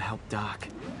something to help Doc.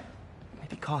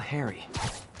 Maybe call Harry.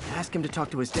 Ask him to talk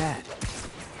to his dad.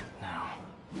 No.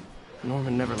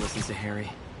 Norman never listens to Harry.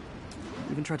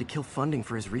 Even tried to kill funding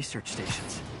for his research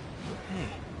stations. Hey,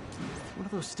 one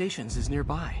of those stations is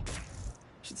nearby.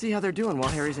 Should see how they're doing while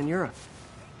Harry's in Europe.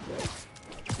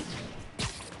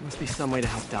 Must be some way to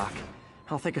help Doc.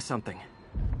 I'll think of something.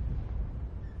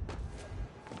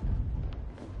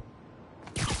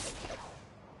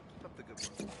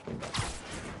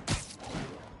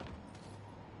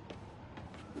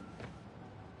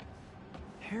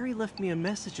 Harry left me a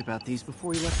message about these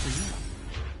before he left for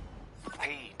you.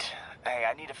 Pete, hey,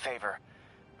 I need a favor.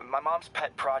 My mom's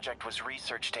pet project was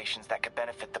research stations that could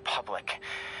benefit the public.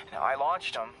 Now, I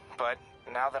launched them, but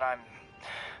now that I'm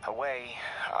away,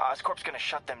 Oscorp's gonna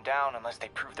shut them down unless they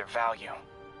prove their value.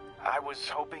 I was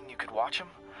hoping you could watch them.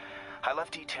 I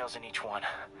left details in each one.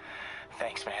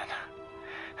 Thanks, man.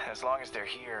 As long as they're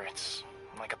here, it's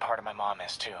like a part of my mom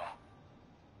is, too.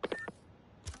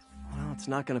 Well, it's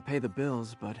not gonna pay the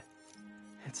bills, but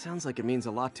it sounds like it means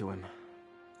a lot to him.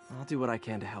 I'll do what I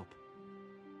can to help.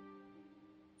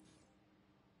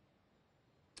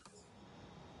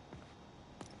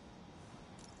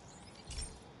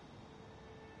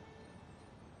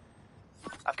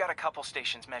 I've got a couple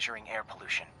stations measuring air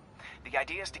pollution. The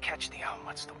idea is to catch the,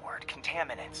 what's the word,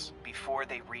 contaminants before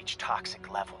they reach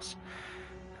toxic levels.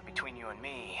 Between you and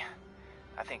me,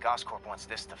 I think Oscorp wants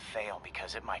this to fail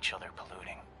because it might show they're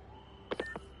polluting.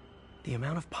 The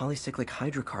amount of polycyclic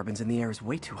hydrocarbons in the air is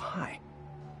way too high.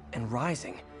 And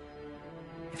rising.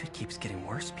 If it keeps getting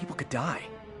worse, people could die.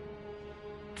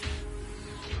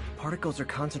 Particles are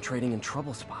concentrating in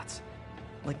trouble spots,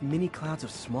 like mini clouds of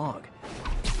smog.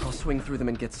 I'll swing through them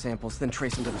and get samples, then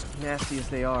trace them to those. Nasty as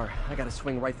they are, I gotta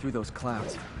swing right through those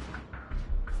clouds.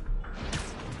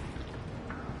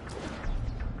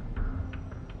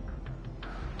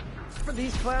 For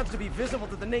these clouds to be visible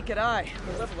to the naked eye,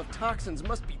 the level of toxins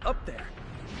must be up there.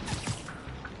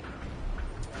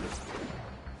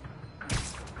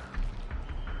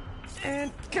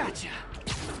 And gotcha!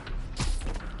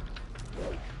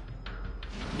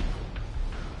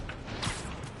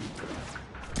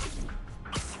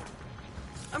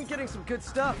 I'm getting some good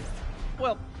stuff.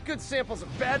 Well, good samples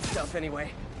of bad stuff,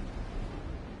 anyway.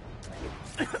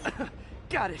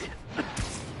 Got it.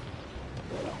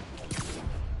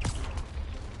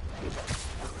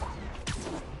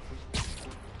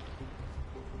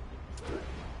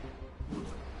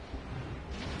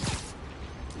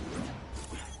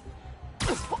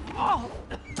 Oh!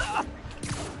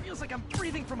 Feels like I'm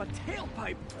breathing from a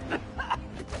tailpipe.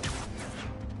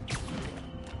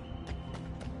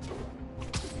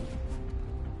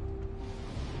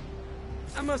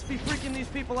 I must be freaking these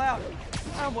people out.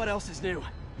 What else is new?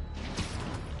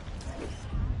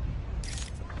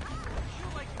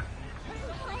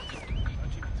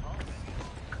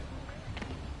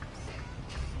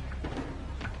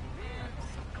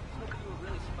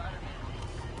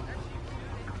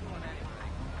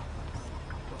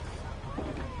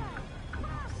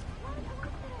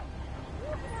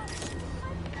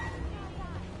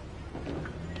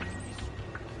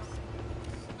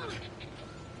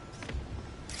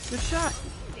 Good shot.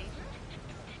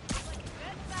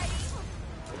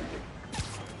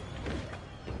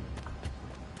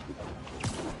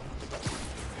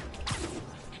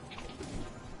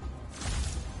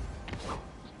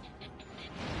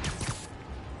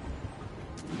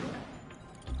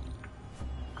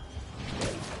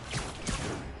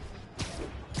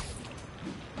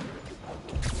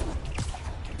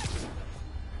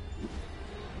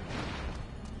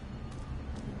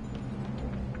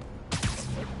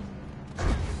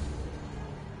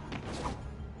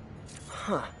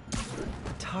 Huh.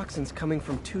 Toxins coming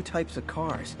from 2 types of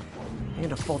cars.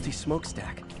 And a faulty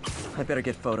smokestack. I better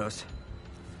get photos.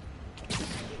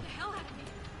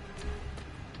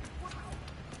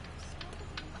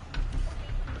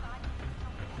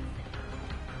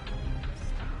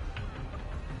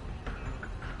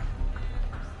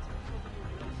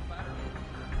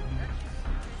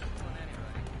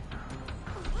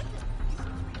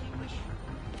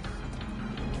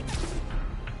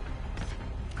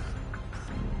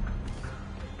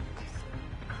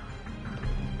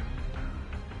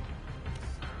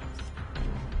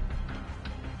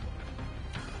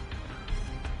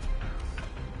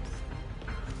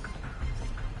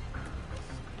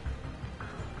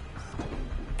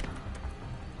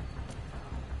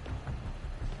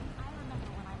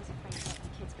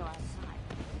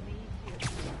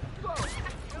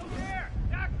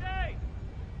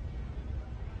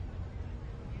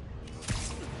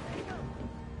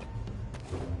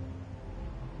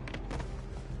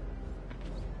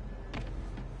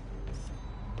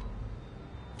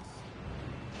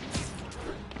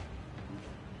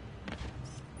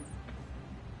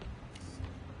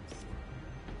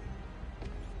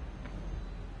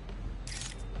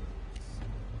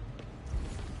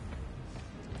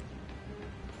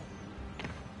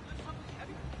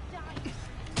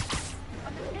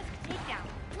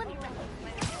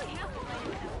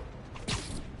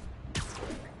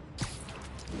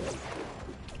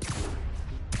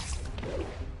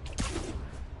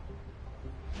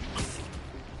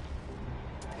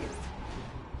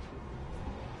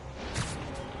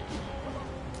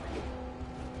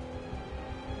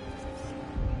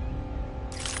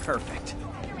 Perfect.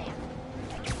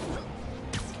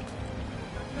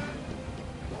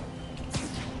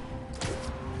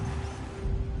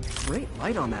 Great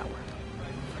light on that one.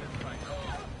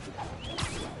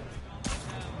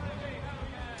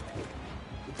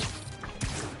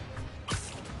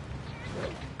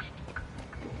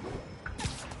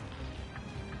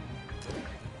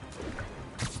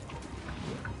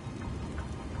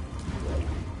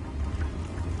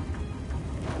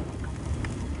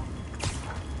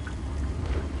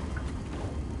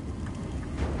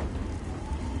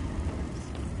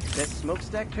 Best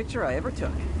smokestack picture I ever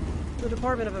took. The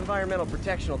Department of Environmental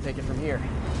Protection will take it from here.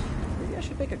 Maybe I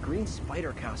should make a green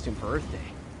spider costume for Earth Day.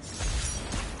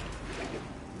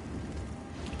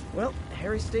 Well,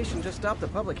 Harry's station just stopped a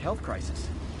public health crisis.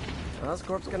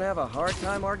 Oscorp's gonna have a hard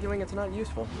time arguing it's not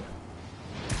useful.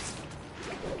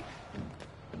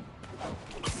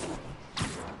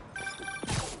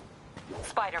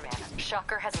 Spider-Man,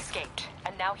 Shocker has escaped,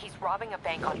 and now he's robbing a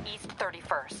bank on East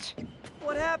 31st.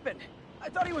 What happened? I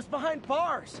thought he was behind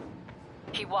bars.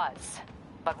 He was,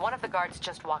 but one of the guards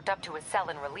just walked up to his cell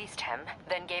and released him,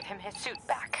 then gave him his suit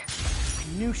back.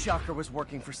 I knew Shocker was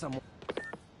working for someone.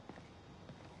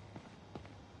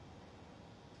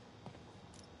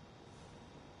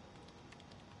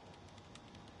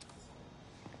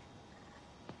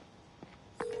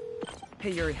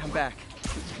 Hey Yuri, I'm back.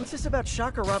 What's this about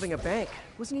Shocker robbing a bank?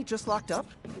 Wasn't he just locked up?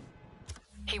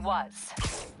 He was,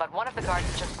 but one of the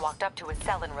guards just walked up to his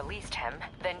cell and released him,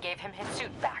 then gave him his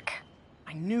suit back.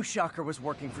 I knew Shocker was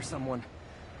working for someone.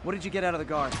 What did you get out of the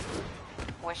guard?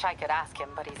 Wish I could ask him,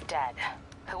 but he's dead.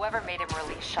 Whoever made him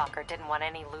release Shocker didn't want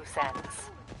any loose ends.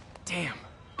 Damn.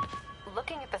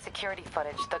 Looking at the security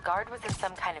footage, the guard was in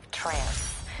some kind of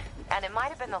trance. And it might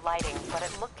have been the lighting, but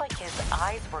it looked like his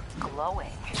eyes were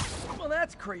glowing. Well,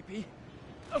 that's creepy.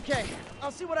 Okay,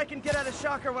 I'll see what I can get out of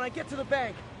Shocker when I get to the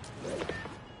bank.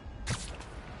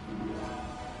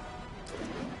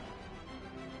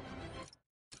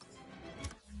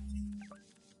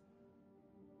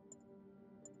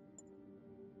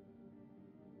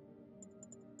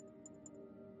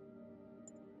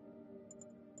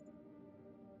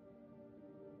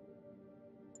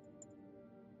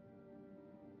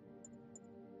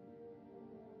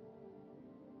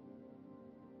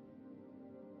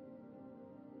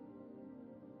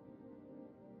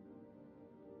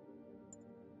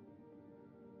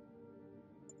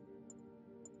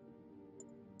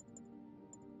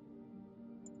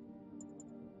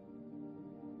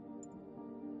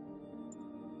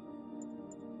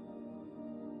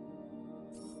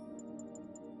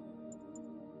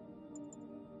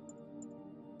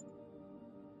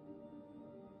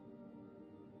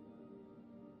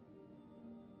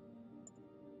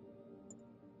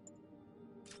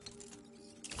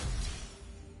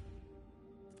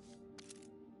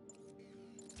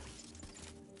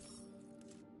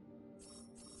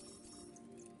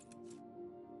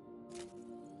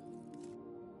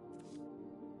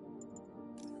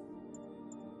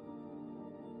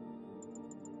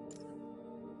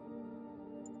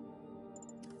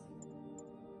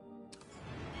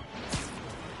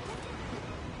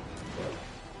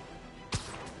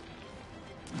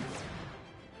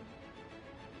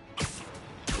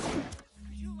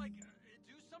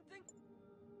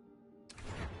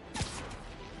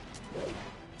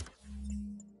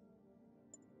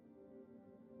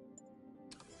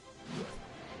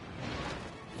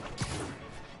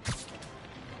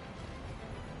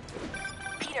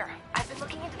 Peter, I've been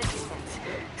looking into the demons.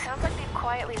 Sounds like they've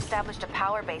quietly established a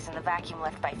power base in the vacuum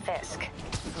left by Fisk.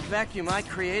 A vacuum I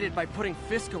created by putting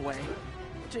Fisk away.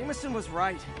 Jameson was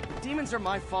right. Demons are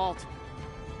my fault.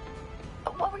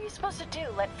 What were you supposed to do?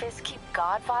 Let Fisk keep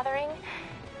godfathering?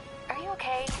 Are you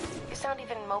okay? You sound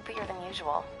even mopier than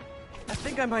usual. I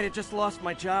think I might have just lost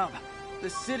my job. The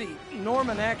city,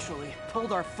 Norman actually,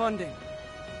 pulled our funding.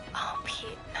 Oh,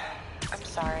 Pete. I'm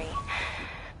sorry.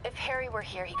 If Harry were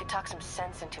here, he could talk some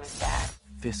sense into his dad.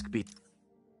 Fisk beat...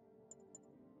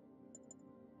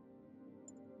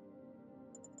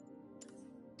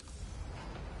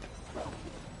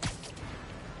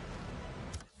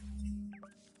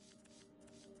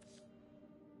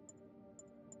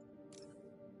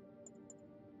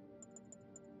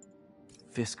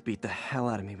 Fisk beat the hell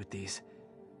out of me with these.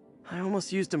 I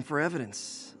almost used them for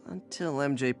evidence, until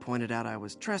MJ pointed out I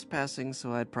was trespassing,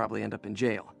 so I'd probably end up in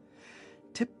jail.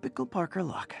 Typical Parker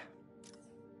luck.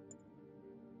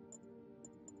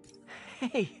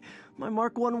 Hey, my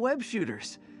Mark I web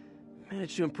shooters.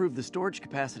 Managed to improve the storage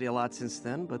capacity a lot since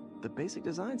then, but the basic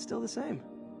design's still the same.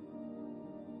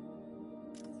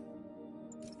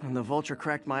 When the Vulture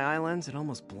cracked my eye lens, it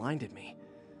almost blinded me.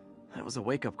 That was a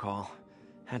wake-up call.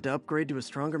 Had to upgrade to a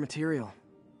stronger material.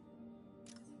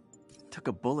 Took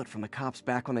a bullet from the cops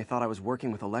back when they thought I was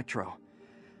working with Electro.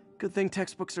 Good thing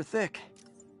textbooks are thick.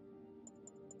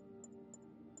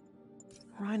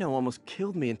 Rhino almost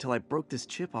killed me until I broke this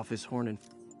chip off his horn, and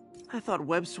I thought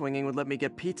web swinging would let me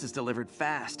get pizzas delivered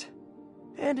fast.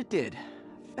 And it did.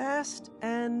 Fast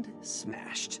and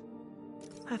smashed.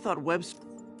 I thought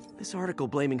this article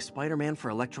blaming Spider-Man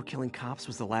for Electro killing cops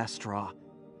was the last straw.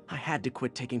 I had to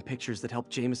quit taking pictures that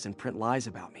helped Jameson print lies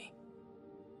about me.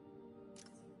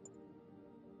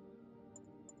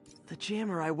 The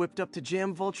jammer I whipped up to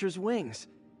jam Vulture's wings.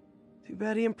 Too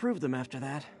bad he improved them after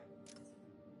that.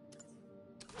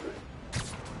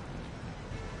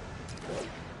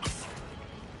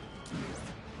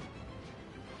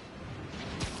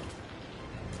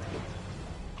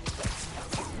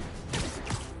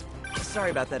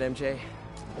 Sorry about that, MJ.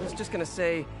 I was just gonna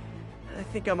say, I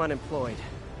think I'm unemployed.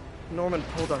 Norman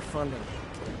pulled our funding.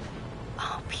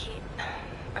 Oh, Pete.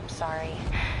 I'm sorry.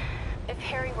 If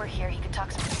Harry were here, he could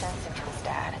talk some sense into his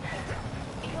dad.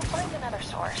 You'll find another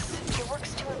source. Your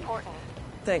work's too important.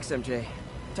 Thanks, MJ.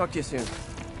 Talk to you soon.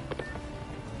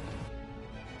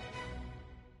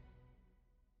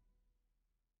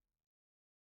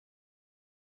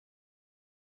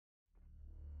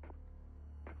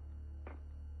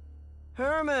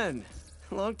 Herman!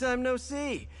 Long time no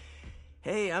see.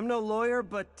 Hey, I'm no lawyer,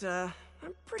 but, I'm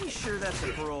pretty sure that's a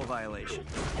parole violation.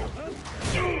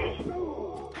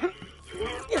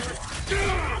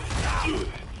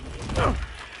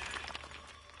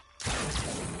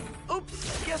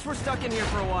 Oops, guess we're stuck in here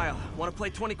for a while. Want to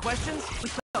play 20 questions?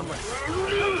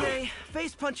 Okay,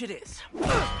 face punch it is.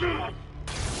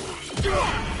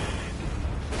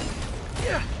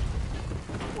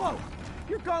 Whoa!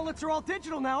 Your gauntlets are all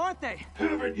digital now, aren't they?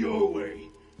 Have it your way.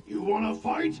 You wanna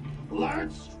fight?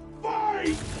 Let's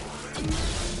fight!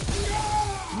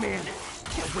 Man,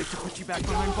 can't wait to put you back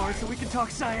behind bars so we can talk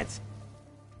science.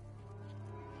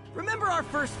 Remember our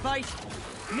first fight?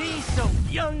 Me so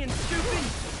young and stupid,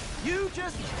 you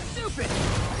just stupid.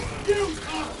 You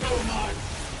talk so much!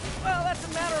 Well, that's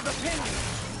a matter of opinion.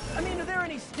 I mean, are there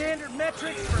any standard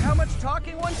metrics for how much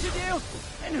talking one should do?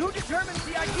 And who determines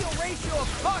the ideal ratio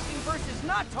of talking versus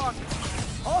not talking?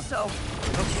 Also,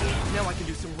 okay, now I can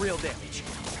do some real damage.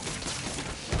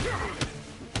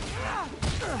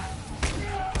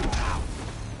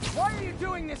 Why are you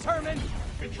doing this, Herman?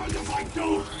 Because if I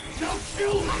don't, they'll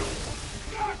kill me!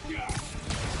 Gotcha!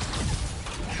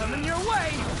 Coming your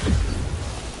way!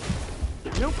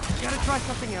 Nope, gotta try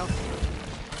something else.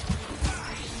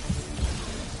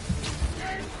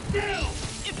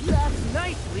 If you ask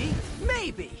nicely,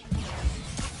 maybe.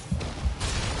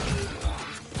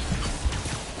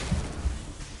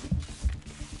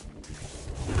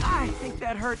 I think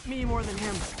that hurt me more than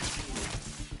him.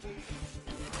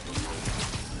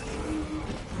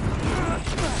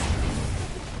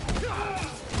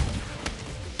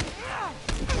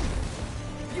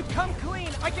 If you come clean,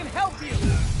 I can help you.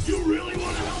 You really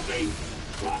want to help me?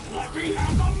 But let me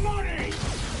have the money!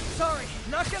 Sorry,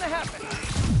 not gonna happen.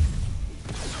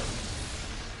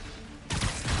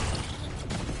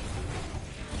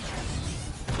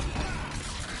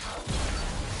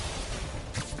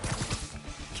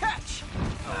 Catch!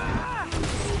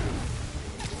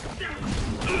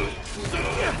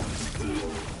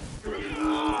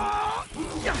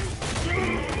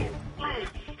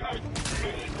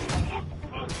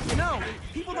 You know,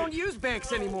 people don't use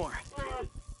banks anymore.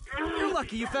 You're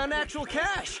lucky you found actual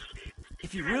cash.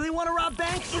 If you really want to rob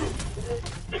banks,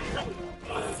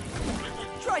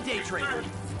 try day trading.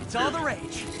 It's all the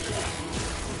rage.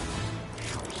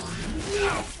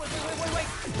 Wait.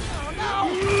 Oh,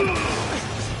 no!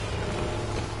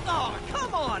 Oh,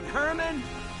 come on, Herman!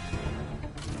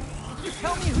 You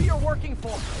tell me who you're working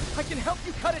for. I can help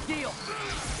you cut a deal.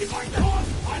 If I talk,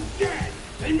 I'm dead!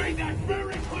 They made that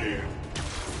very clear!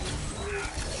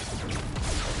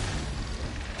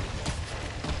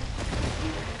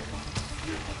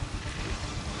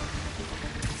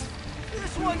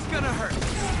 This one's gonna hurt.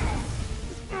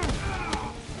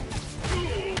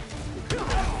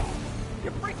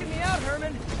 You're freaking me out,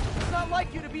 Herman. It's not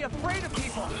like you to be afraid of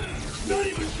people. Not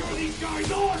even sure these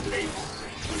guys are people!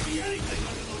 Could be anything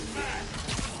under those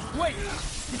masks! Wait,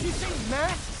 did you say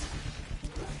masks?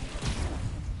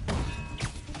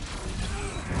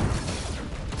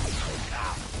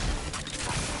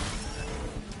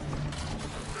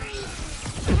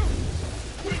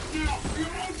 Quit now, for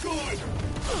your own good!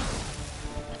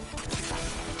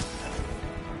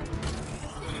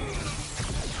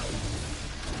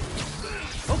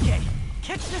 Okay,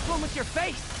 catch this one with your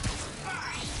face.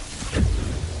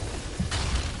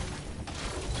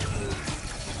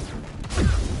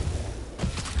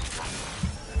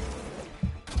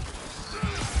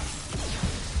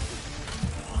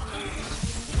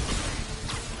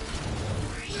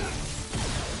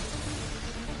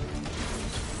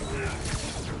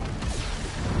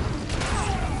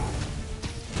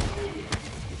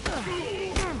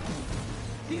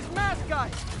 These mask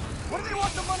guys, what do they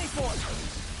want the money for?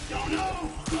 Don't know,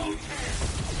 don't care!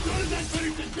 As soon as I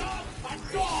finish the job, I'm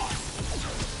gone!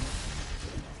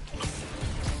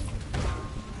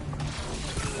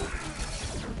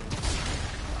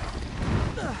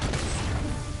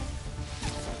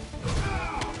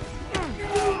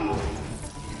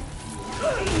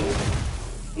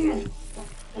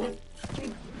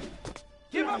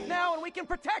 Give up now and we can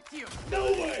protect you! No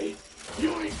way!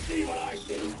 You ain't see what I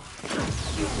see!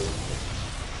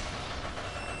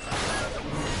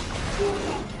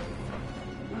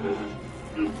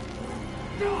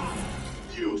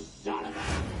 You son of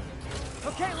a...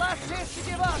 Okay, last chance to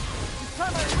give up. This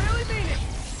time I really mean it!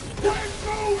 We're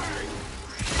moving!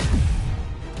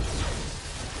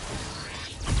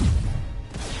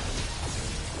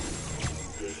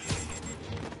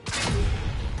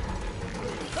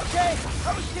 Okay, I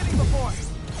was kidding before.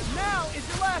 Now is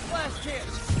your last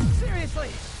chance.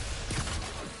 Seriously.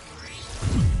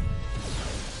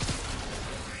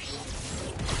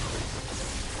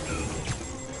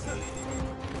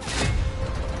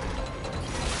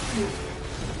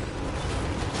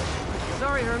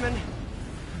 Sorry, Herman.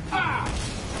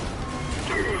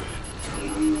 You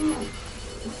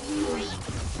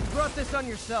brought this on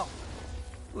yourself.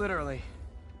 Literally.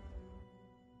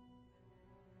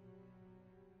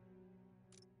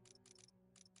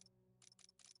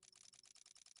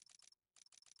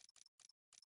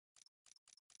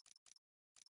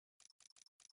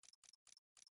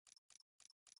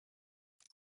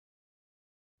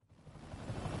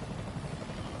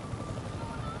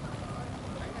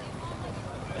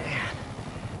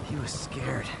 He was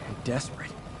scared and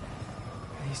desperate.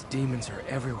 These demons are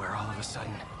everywhere all of a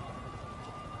sudden.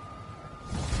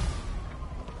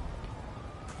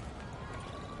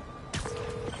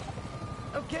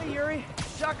 Okay, Yuri.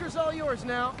 Shocker's all yours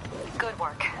now. Good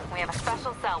work. We have a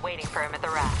special cell waiting for him at the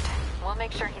raft. We'll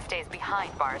make sure he stays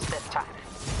behind bars this time.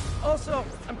 Also,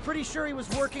 I'm pretty sure he was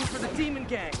working for the Demon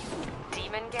Gang.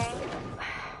 Demon Gang?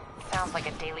 Sounds like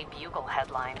a Daily Bugle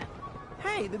headline.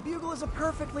 Hey, the Bugle is a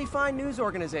perfectly fine news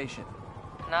organization.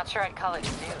 Not sure I'd call it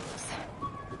news.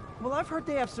 Well, I've heard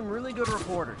they have some really good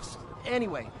reporters.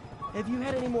 Anyway, have you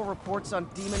had any more reports on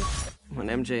demon... When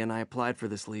MJ and I applied for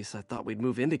this lease, I thought we'd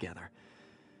move in together.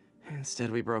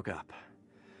 Instead, we broke up.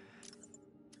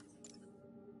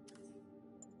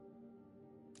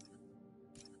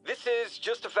 This is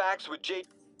Just the Facts with J...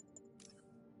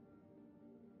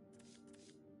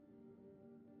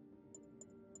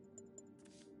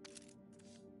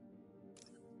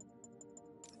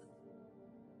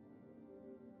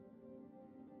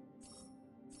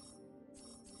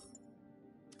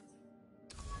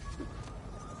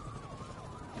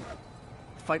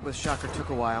 The fight with Shocker took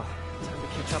a while. Time to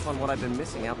catch up on what I've been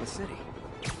missing out in the city.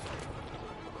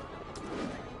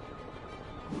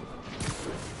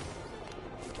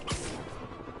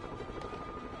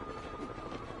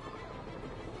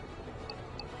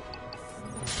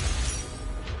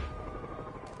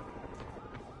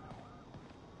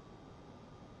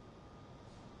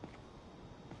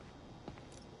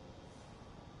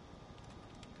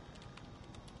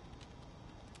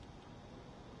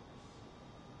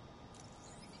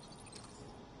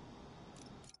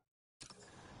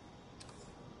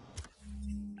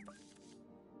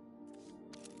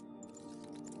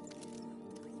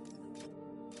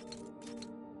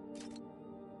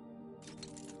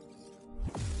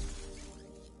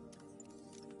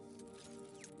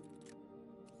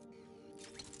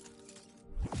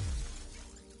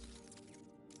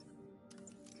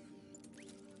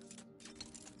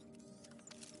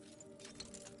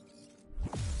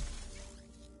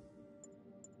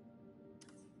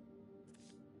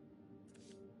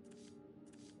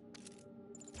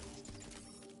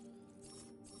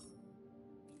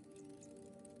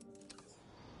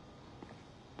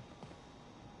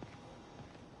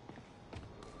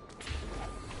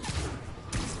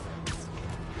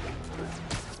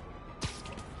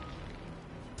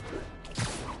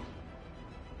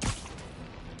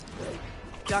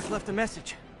 Doc left a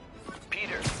message.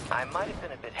 Peter, I might have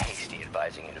been a bit hasty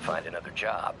advising you to find another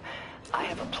job. I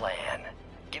have a plan.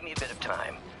 Give me a bit of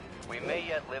time. We may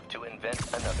yet live to invent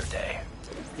another day.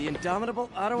 The indomitable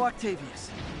Otto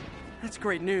Octavius. That's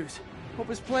great news. Hope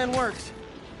his plan works.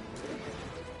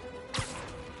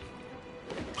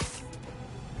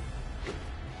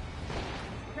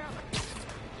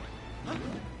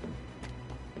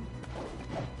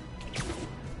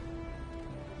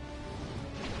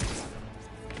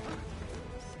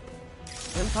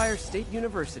 Empire State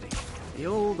University, the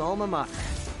old alma mater,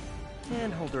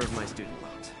 and holder of my student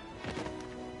loans.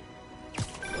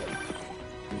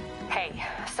 Hey,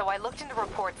 so I looked into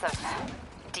reports of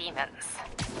demons.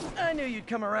 I knew you'd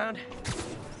come around.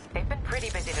 They've been pretty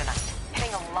busy tonight,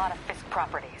 hitting a lot of Fisk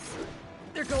properties.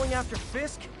 They're going after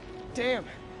Fisk? Damn.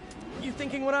 You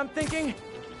thinking what I'm thinking?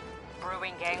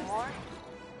 Brewing gang war?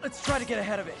 Let's try to get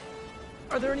ahead of it.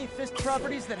 Are there any Fisk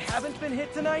properties that haven't been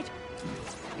hit tonight?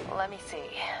 Let me see.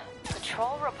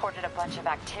 Patrol reported a bunch of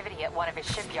activity at one of his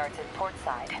shipyards in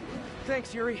Portside.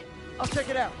 Thanks, Yuri. I'll check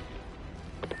it out.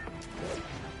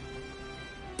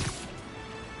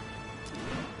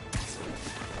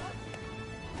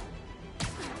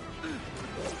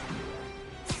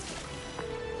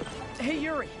 Hey,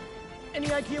 Yuri.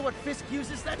 Any idea what Fisk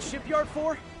uses that shipyard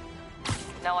for?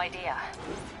 No idea.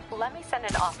 Let me send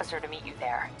an officer to meet you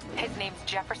there. His name's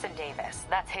Jefferson Davis.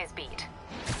 That's his beat.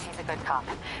 He's a good cop.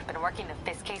 Been working the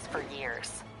Fisk case for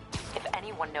years. If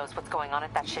anyone knows what's going on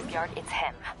at that shipyard, it's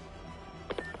him.